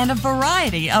advice, and a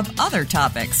variety of other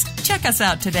topics. Check us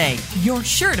out today. You're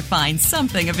sure to find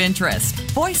something of interest.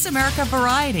 Voice America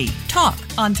Variety. Talk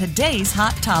on today's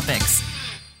hot topics.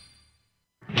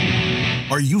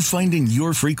 Are Are you finding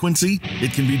your frequency?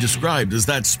 It can be described as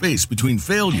that space between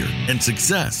failure and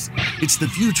success. It's the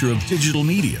future of digital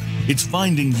media. It's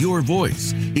finding your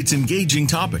voice. It's engaging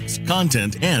topics,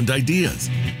 content, and ideas.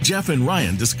 Jeff and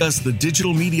Ryan discuss the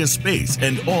digital media space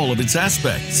and all of its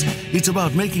aspects. It's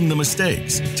about making the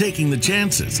mistakes, taking the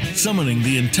chances, summoning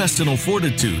the intestinal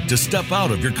fortitude to step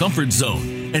out of your comfort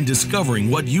zone, and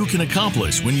discovering what you can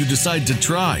accomplish when you decide to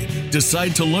try,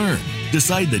 decide to learn,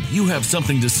 decide that you have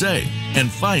something to say,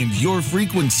 and find your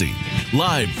frequency.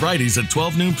 Live Fridays at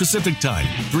 12 noon Pacific Time,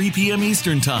 3 p.m.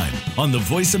 Eastern Time on the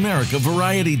Voice America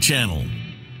Variety Channel.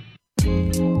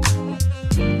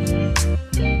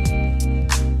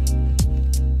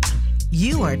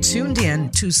 You are tuned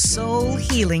in to Soul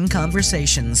Healing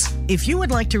Conversations. If you would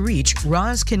like to reach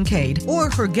Roz Kincaid or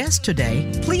her guest today,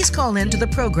 please call into the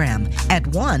program at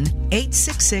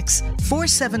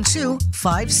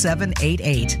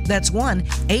 1-866-472-5788. That's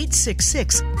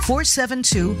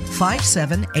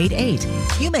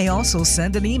 1-866-472-5788. You may also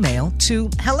send an email to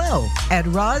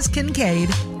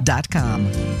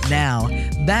hello@rozkincaid.com. Now,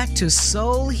 back to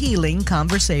Soul Healing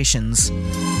Conversations.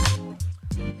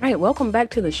 All right, welcome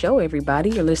back to the show, everybody.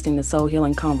 You're listening to Soul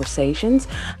Healing Conversations.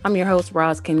 I'm your host,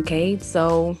 Roz Kincaid.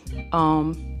 So,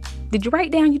 did you write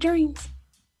down your dreams?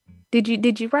 Did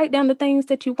you write down the things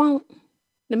that you want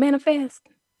to manifest?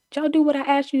 Did y'all do what I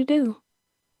asked you to do?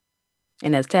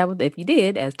 And as Tabitha, if you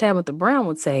did, as Tabitha Brown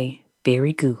would say,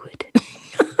 very good.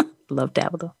 Love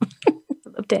Tabitha.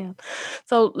 Love Tab.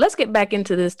 So let's get back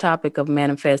into this topic of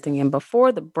manifesting. And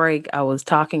before the break, I was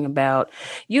talking about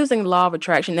using law of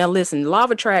attraction. Now, listen, law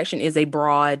of attraction is a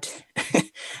broad,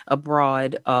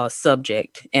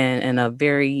 subject, and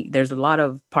there's a lot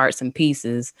of parts and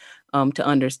pieces to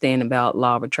understand about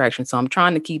law of attraction. So I'm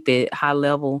trying to keep it high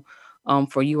level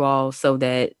for you all, so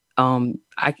that I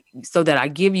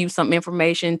give you some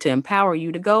information to empower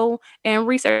you to go and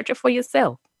research it for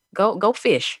yourself. Go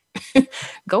fish.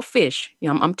 Go fish. You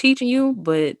know, I'm teaching you,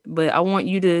 but I want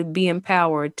you to be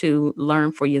empowered to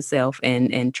learn for yourself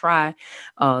and try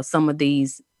some of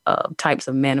these types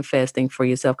of manifesting for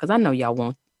yourself. Because I know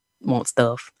y'all want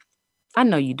stuff. I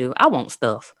know you do. I want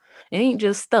stuff. It ain't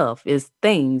just stuff. It's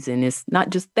things, and it's not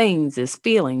just things. It's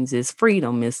feelings. It's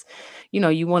freedom. It's,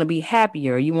 you want to be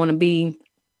happier. You want to be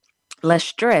less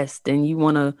stressed, and you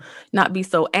want to not be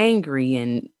so angry,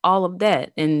 and all of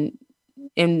that. And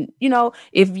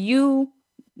if you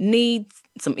need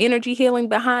some energy healing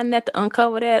behind that to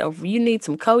uncover that, or if you need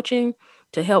some coaching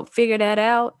to help figure that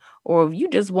out, or if you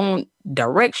just want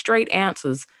direct, straight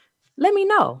answers, let me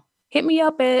know. Hit me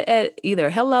up at either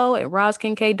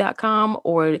hello@rozkincaid.com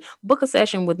or book a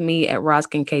session with me at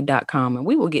rozkincaid.com, and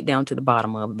we will get down to the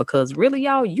bottom of it. Because really,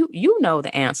 y'all, you know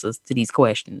the answers to these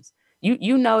questions.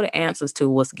 You know the answers to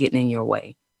what's getting in your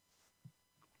way.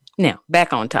 Now,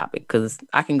 back on topic, because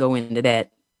I can go into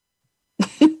that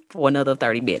for another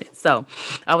 30 minutes. So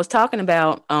I was talking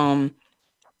about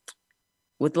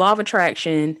with law of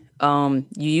attraction, you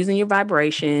using your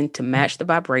vibration to match the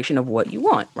vibration of what you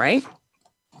want, right?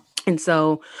 And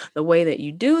so the way that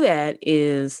you do that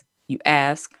is you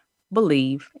ask,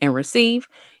 believe, and receive.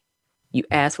 You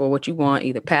ask for what you want,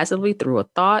 either passively through a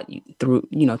thought, through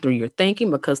your thinking,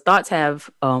 because thoughts have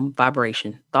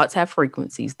vibration. Thoughts have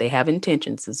frequencies. They have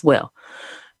intentions as well.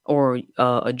 Or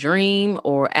a dream,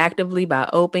 or actively by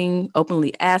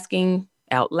openly asking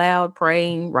out loud,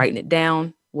 praying, writing it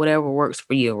down, whatever works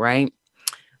for you, right?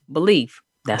 Belief,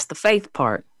 that's the faith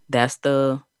part. That's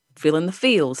the feeling the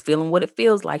feels, feeling what it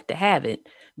feels like to have it.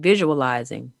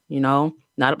 Visualizing,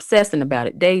 not obsessing about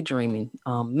it, daydreaming,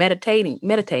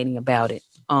 meditating about it.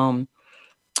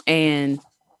 And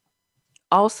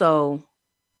also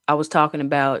I was talking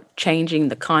about changing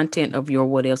the content of your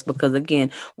what ifs, because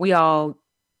again, we all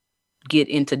get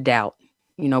into doubt.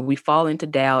 We fall into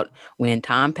doubt when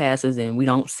time passes and we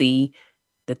don't see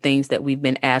the things that we've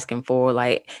been asking for.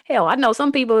 Like, hell, I know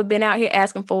some people have been out here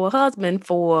asking for a husband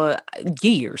for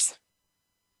years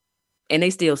and they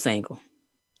still single,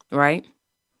 right?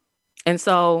 And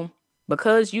so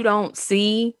because you don't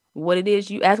see what it is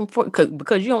you asking for,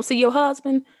 because you don't see your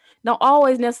husband, don't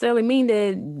always necessarily mean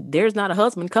that there's not a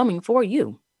husband coming for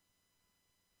you.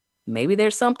 Maybe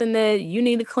there's something that you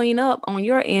need to clean up on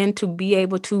your end to be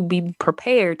able to be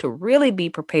prepared, to really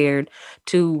be prepared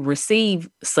to receive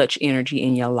such energy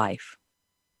in your life.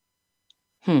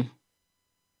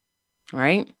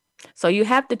 Right? So you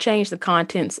have to change the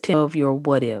contents of your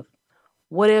what if.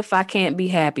 What if I can't be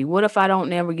happy? What if I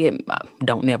what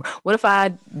if I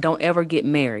don't ever get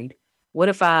married? What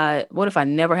if I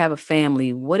never have a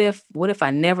family? What if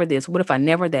I never this? What if I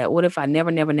never that? What if I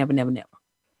never?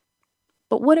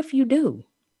 But what if you do?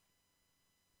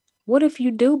 What if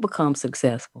you do become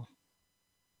successful?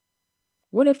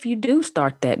 What if you do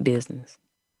start that business?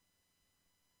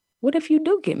 What if you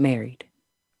do get married?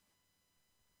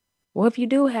 What if you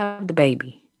do have the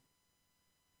baby?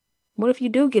 What if you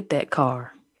do get that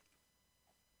car?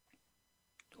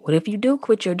 What if you do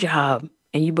quit your job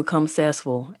and you become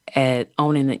successful at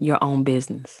owning your own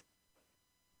business?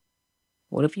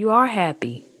 What if you are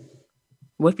happy?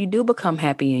 What if you do become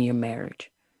happy in your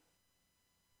marriage?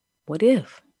 What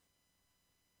if?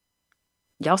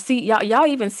 Y'all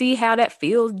even see how that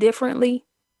feels differently?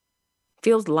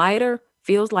 Feels lighter?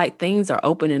 Feels like things are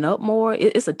opening up more?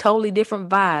 It's a totally different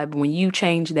vibe when you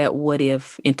change that what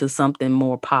if into something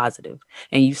more positive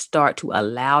and you start to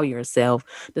allow yourself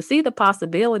to see the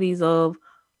possibilities of,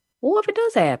 well, if it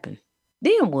does happen,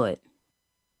 then what?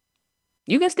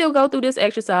 You can still go through this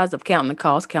exercise of counting the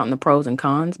costs, counting the pros and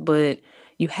cons, but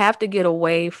you have to get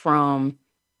away from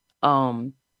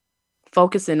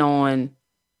focusing on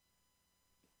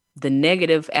the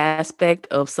negative aspect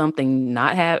of something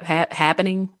not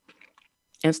happening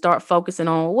and start focusing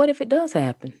on what if it does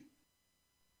happen.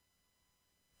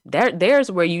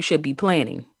 There's where you should be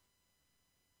planning.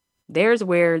 There's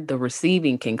where the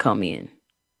receiving can come in.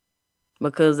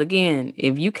 Because again,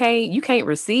 if you can't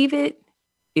receive it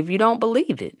if you don't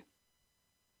believe it.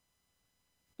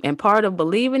 And part of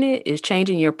believing it is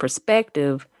changing your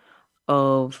perspective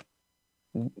of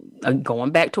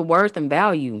going back to worth and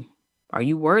value. Are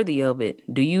you worthy of it?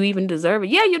 Do you even deserve it?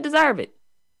 Yeah, you deserve it.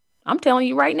 I'm telling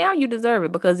you right now, you deserve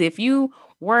it. Because if you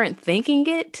weren't thinking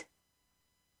it,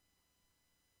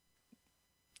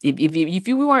 if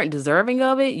you weren't deserving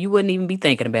of it, you wouldn't even be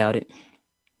thinking about it.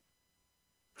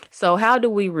 So how do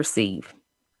we receive?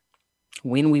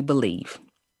 When we believe.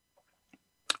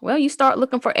 Well, you start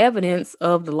looking for evidence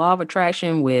of the law of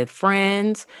attraction with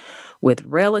friends, with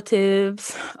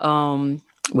relatives,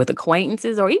 with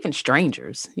acquaintances, or even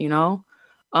strangers, you know.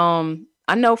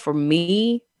 I know for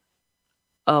me,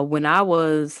 when I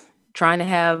was trying to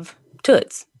have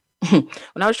toots, we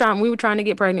were trying to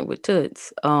get pregnant with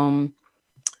toots, and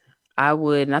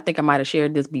I think I might have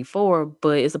shared this before,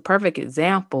 but it's a perfect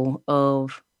example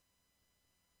of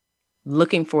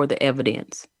looking for the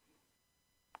evidence.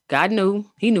 God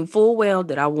he knew full well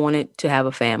that I wanted to have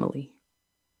a family.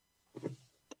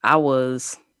 I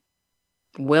was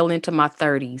well into my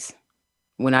 30s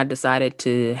when I decided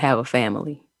to have a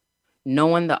family,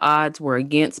 knowing the odds were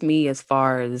against me as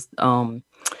far as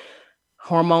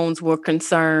hormones were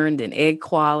concerned and egg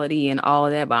quality and all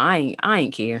of that, but I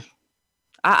ain't care.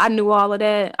 I knew all of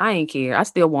that. I ain't care. I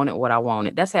still wanted what I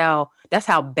wanted. That's how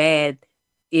bad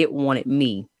it wanted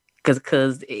me.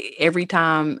 Because every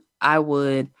time I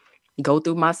would go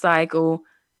through my cycle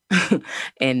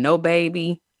and no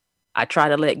baby, I try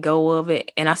to let go of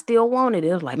it and I still wanted it.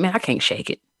 It was like, man, I can't shake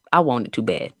it. I want it too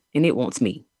bad. And it wants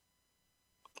me.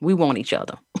 We want each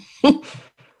other.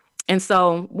 And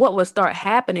so what would start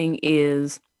happening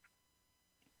is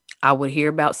I would hear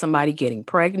about somebody getting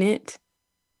pregnant,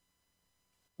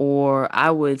 or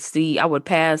I would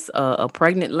pass a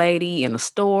pregnant lady in a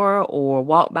store or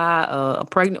walk by a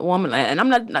pregnant woman. And I'm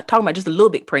not talking about just a little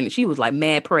bit pregnant. She was like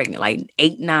mad pregnant, like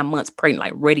 8-9 months pregnant,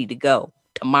 like ready to go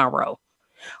tomorrow.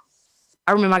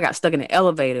 I remember I got stuck in an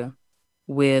elevator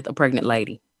with a pregnant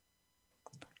lady.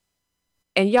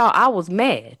 And y'all, I was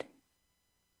mad.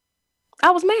 I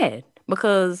was mad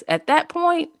because at that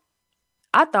point,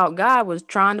 I thought God was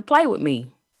trying to play with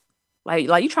me. Like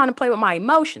you trying to play with my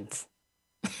emotions.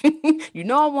 You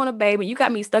know I want a baby. You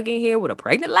got me stuck in here with a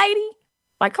pregnant lady?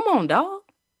 Like, come on, dog.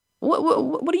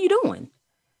 What are you doing?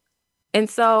 And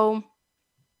so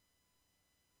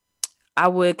I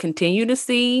would continue to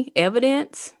see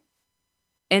evidence.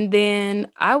 And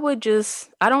then I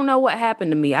don't know what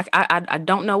happened to me. I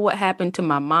don't know what happened to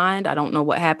my mind. I don't know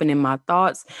what happened in my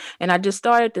thoughts. And I just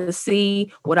started to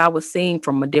see what I was seeing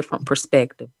from a different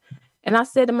perspective. And I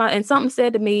said something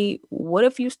said to me, what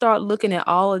if you start looking at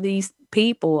all of these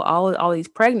people, all these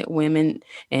pregnant women,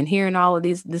 and hearing all of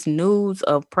this news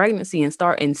of pregnancy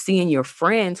and seeing your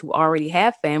friends who already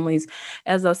have families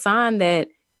as a sign that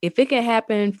if it can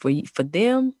happen for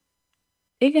them,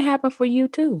 it can happen for you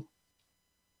too.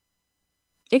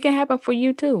 It can happen for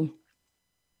you too.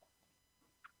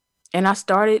 And I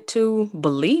started to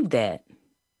believe that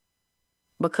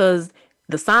because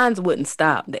the signs wouldn't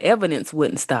stop. The evidence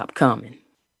wouldn't stop coming.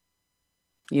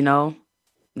 You know,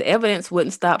 the evidence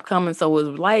wouldn't stop coming. So it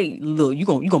was like, look, you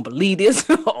gonna believe this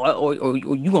or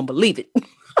you gonna believe it.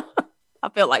 I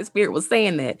felt like Spirit was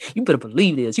saying that. You better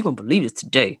believe this. You're gonna believe this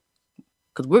today.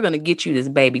 Because we're gonna get you this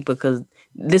baby because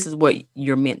this is what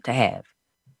you're meant to have.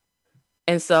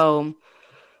 And so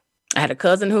I had a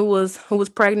cousin who was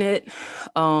pregnant.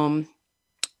 And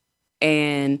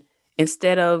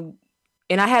instead of,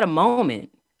 and I had a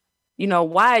moment,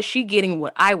 why is she getting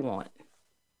what I want?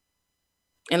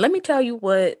 And let me tell you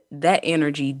what that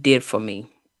energy did for me.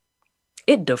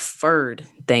 It deferred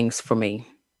things for me.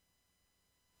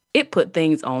 It put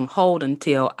things on hold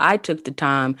until I took the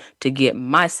time to get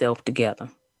myself together,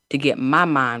 to get my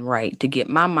mind right, to get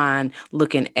my mind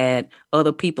looking at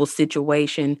other people's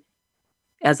situation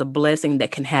as a blessing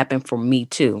that can happen for me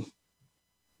too.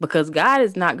 Because God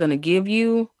is not going to give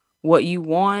you what you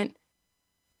want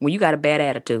when you got a bad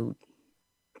attitude.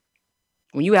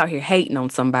 When you out here hating on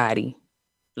somebody,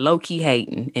 low-key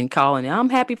hating and calling, I'm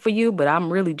happy for you, but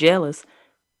I'm really jealous.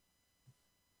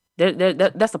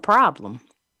 That's a problem.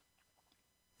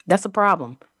 That's a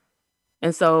problem.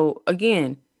 And so,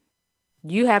 again,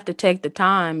 you have to take the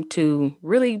time to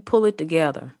really pull it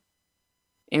together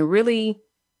and really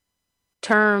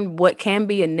turn what can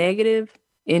be a negative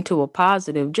into a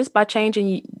positive just by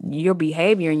changing your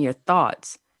behavior and your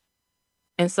thoughts.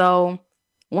 And so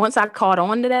once I caught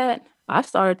on to that, I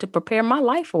started to prepare my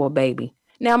life for a baby.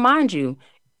 Now, mind you,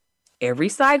 every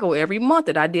cycle, every month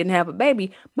that I didn't have a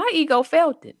baby, my ego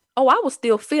felt it. Oh, I was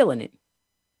still feeling it.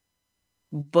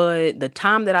 But the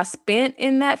time that I spent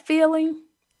in that feeling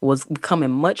was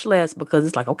becoming much less because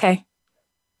it's like, okay,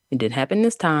 it didn't happen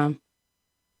this time.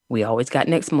 We always got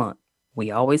next month.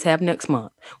 We always have next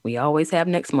month. We always have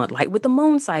next month. Like with the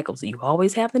moon cycles, you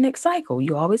always have the next cycle.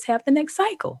 You always have the next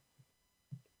cycle.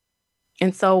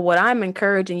 And so what I'm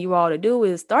encouraging you all to do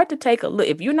is start to take a look.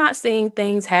 If you're not seeing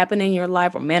things happen in your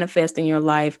life or manifest in your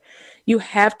life, you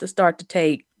have to start to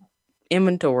take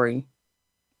inventory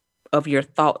of your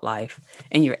thought life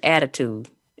and your attitude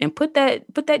and put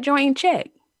that joint in check.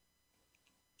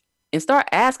 And start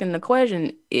asking the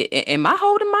question, am I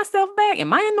holding myself back?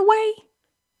 Am I in the way?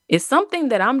 Is something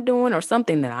that I'm doing or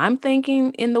something that I'm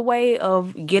thinking in the way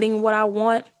of getting what I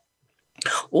want?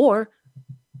 Or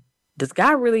does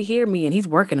God really hear me and he's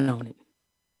working on it?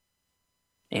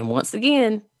 And once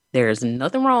again, there is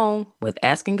nothing wrong with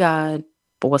asking God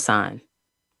for a sign,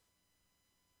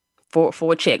 for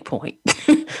a checkpoint.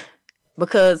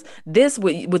 Because this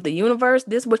with the universe,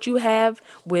 this what you have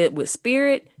with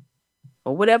spirit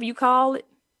or whatever you call it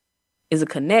is a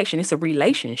connection. It's a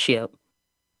relationship.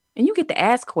 And you get to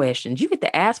ask questions. You get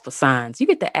to ask for signs. You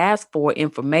get to ask for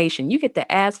information. You get to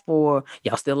ask for,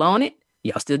 y'all still on it?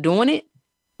 Y'all still doing it?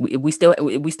 We still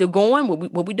going?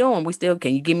 What we doing? We still,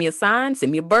 can you give me a sign?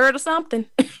 Send me a bird or something?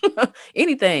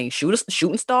 Anything.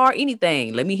 Shooting star,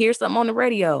 anything. Let me hear something on the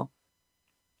radio.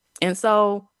 And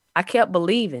so I kept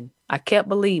believing.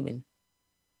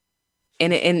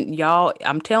 And y'all,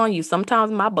 I'm telling you,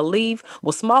 sometimes my belief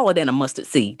was smaller than a mustard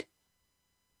seed.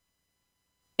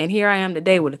 And here I am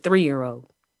today with a 3-year-old.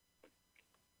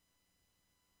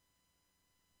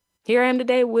 Here I am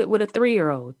today with a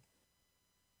 3-year-old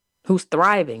who's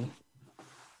thriving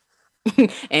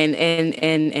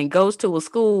and goes to a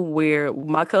school where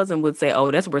my cousin would say,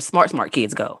 oh, that's where smart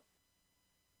kids go.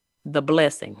 The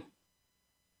blessing.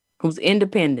 Who's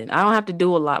independent. I don't have to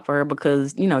do a lot for her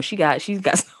because, she's got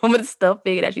some of the stuff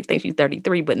figured out. She thinks she's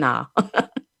 33, but nah.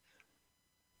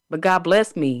 But God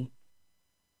bless me.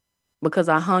 Because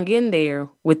I hung in there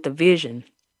with the vision.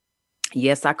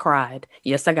 Yes, I cried.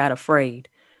 Yes, I got afraid.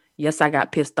 Yes, I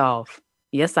got pissed off.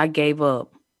 Yes, I gave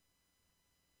up.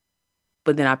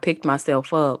 But then I picked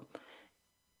myself up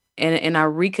and I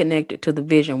reconnected to the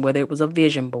vision, whether it was a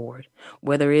vision board,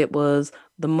 whether it was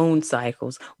the moon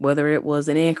cycles, whether it was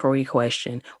an inquiry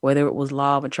question, whether it was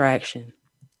law of attraction,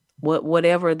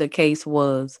 whatever the case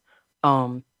was,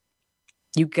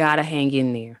 you got to hang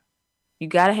in there. You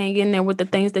got to hang in there with the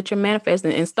things that you're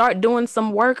manifesting and start doing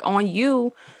some work on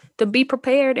you to be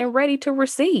prepared and ready to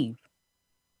receive.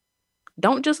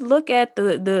 Don't just look at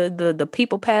the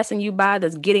people passing you by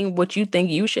that's getting what you think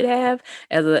you should have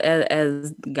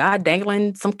as God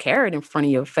dangling some carrot in front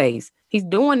of your face. He's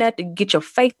doing that to get your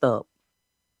faith up,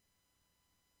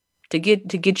 to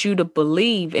get you to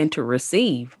believe and to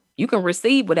receive. You can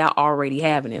receive without already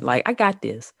having it. Like, I got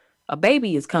this. A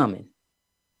baby is coming,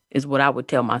 is what I would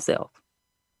tell myself.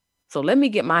 So let me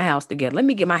get my house together. Let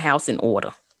me get my house in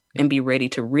order and be ready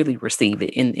to really receive it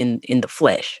in the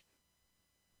flesh.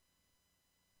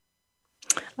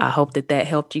 I hope that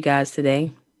helped you guys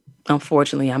today.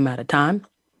 Unfortunately, I'm out of time.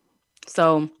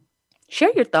 So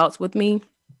share your thoughts with me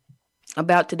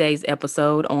about today's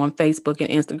episode on Facebook and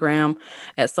Instagram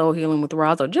at Soul Healing with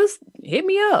Roz, or just hit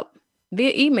me up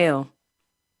via email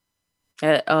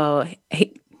at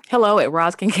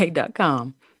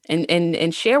hello@rozkincaid.com.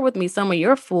 And share with me some of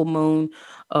your full moon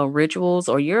rituals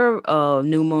or your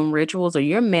new moon rituals or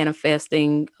your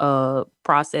manifesting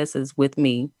processes with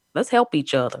me. Let's help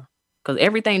each other because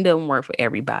everything doesn't work for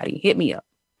everybody. Hit me up.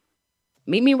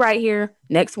 Meet me right here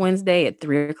next Wednesday at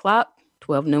 3:00,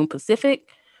 12 noon Pacific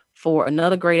for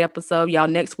another great episode. Y'all,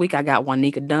 next week I got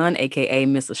Juanika Dunn, aka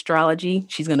Miss Astrology.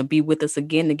 She's going to be with us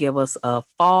again to give us a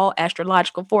fall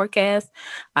astrological forecast.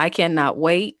 I cannot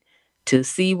wait to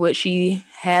see what she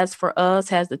has for us,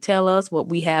 has to tell us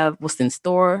what's in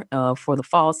store for the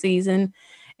fall season.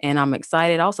 And I'm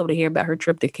excited also to hear about her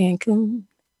trip to Cancun.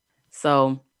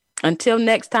 So until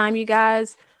next time, you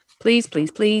guys, please, please,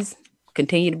 please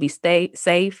continue to be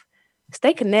safe,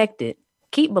 stay connected,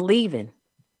 keep believing,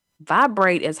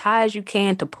 vibrate as high as you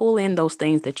can to pull in those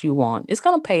things that you want. It's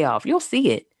going to pay off. You'll see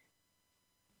it.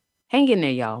 Hang in there,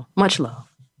 y'all. Much love.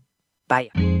 Bye.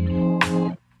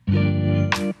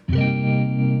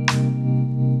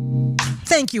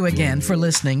 Thank you again for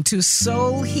listening to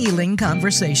Soul Healing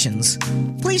Conversations.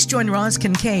 Please join Roz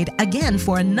Kincaid again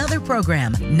for another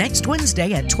program next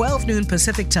Wednesday at 12 noon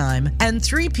Pacific Time and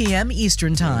 3 p.m.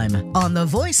 Eastern Time on the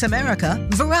Voice America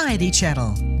Variety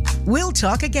Channel. We'll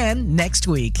talk again next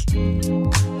week.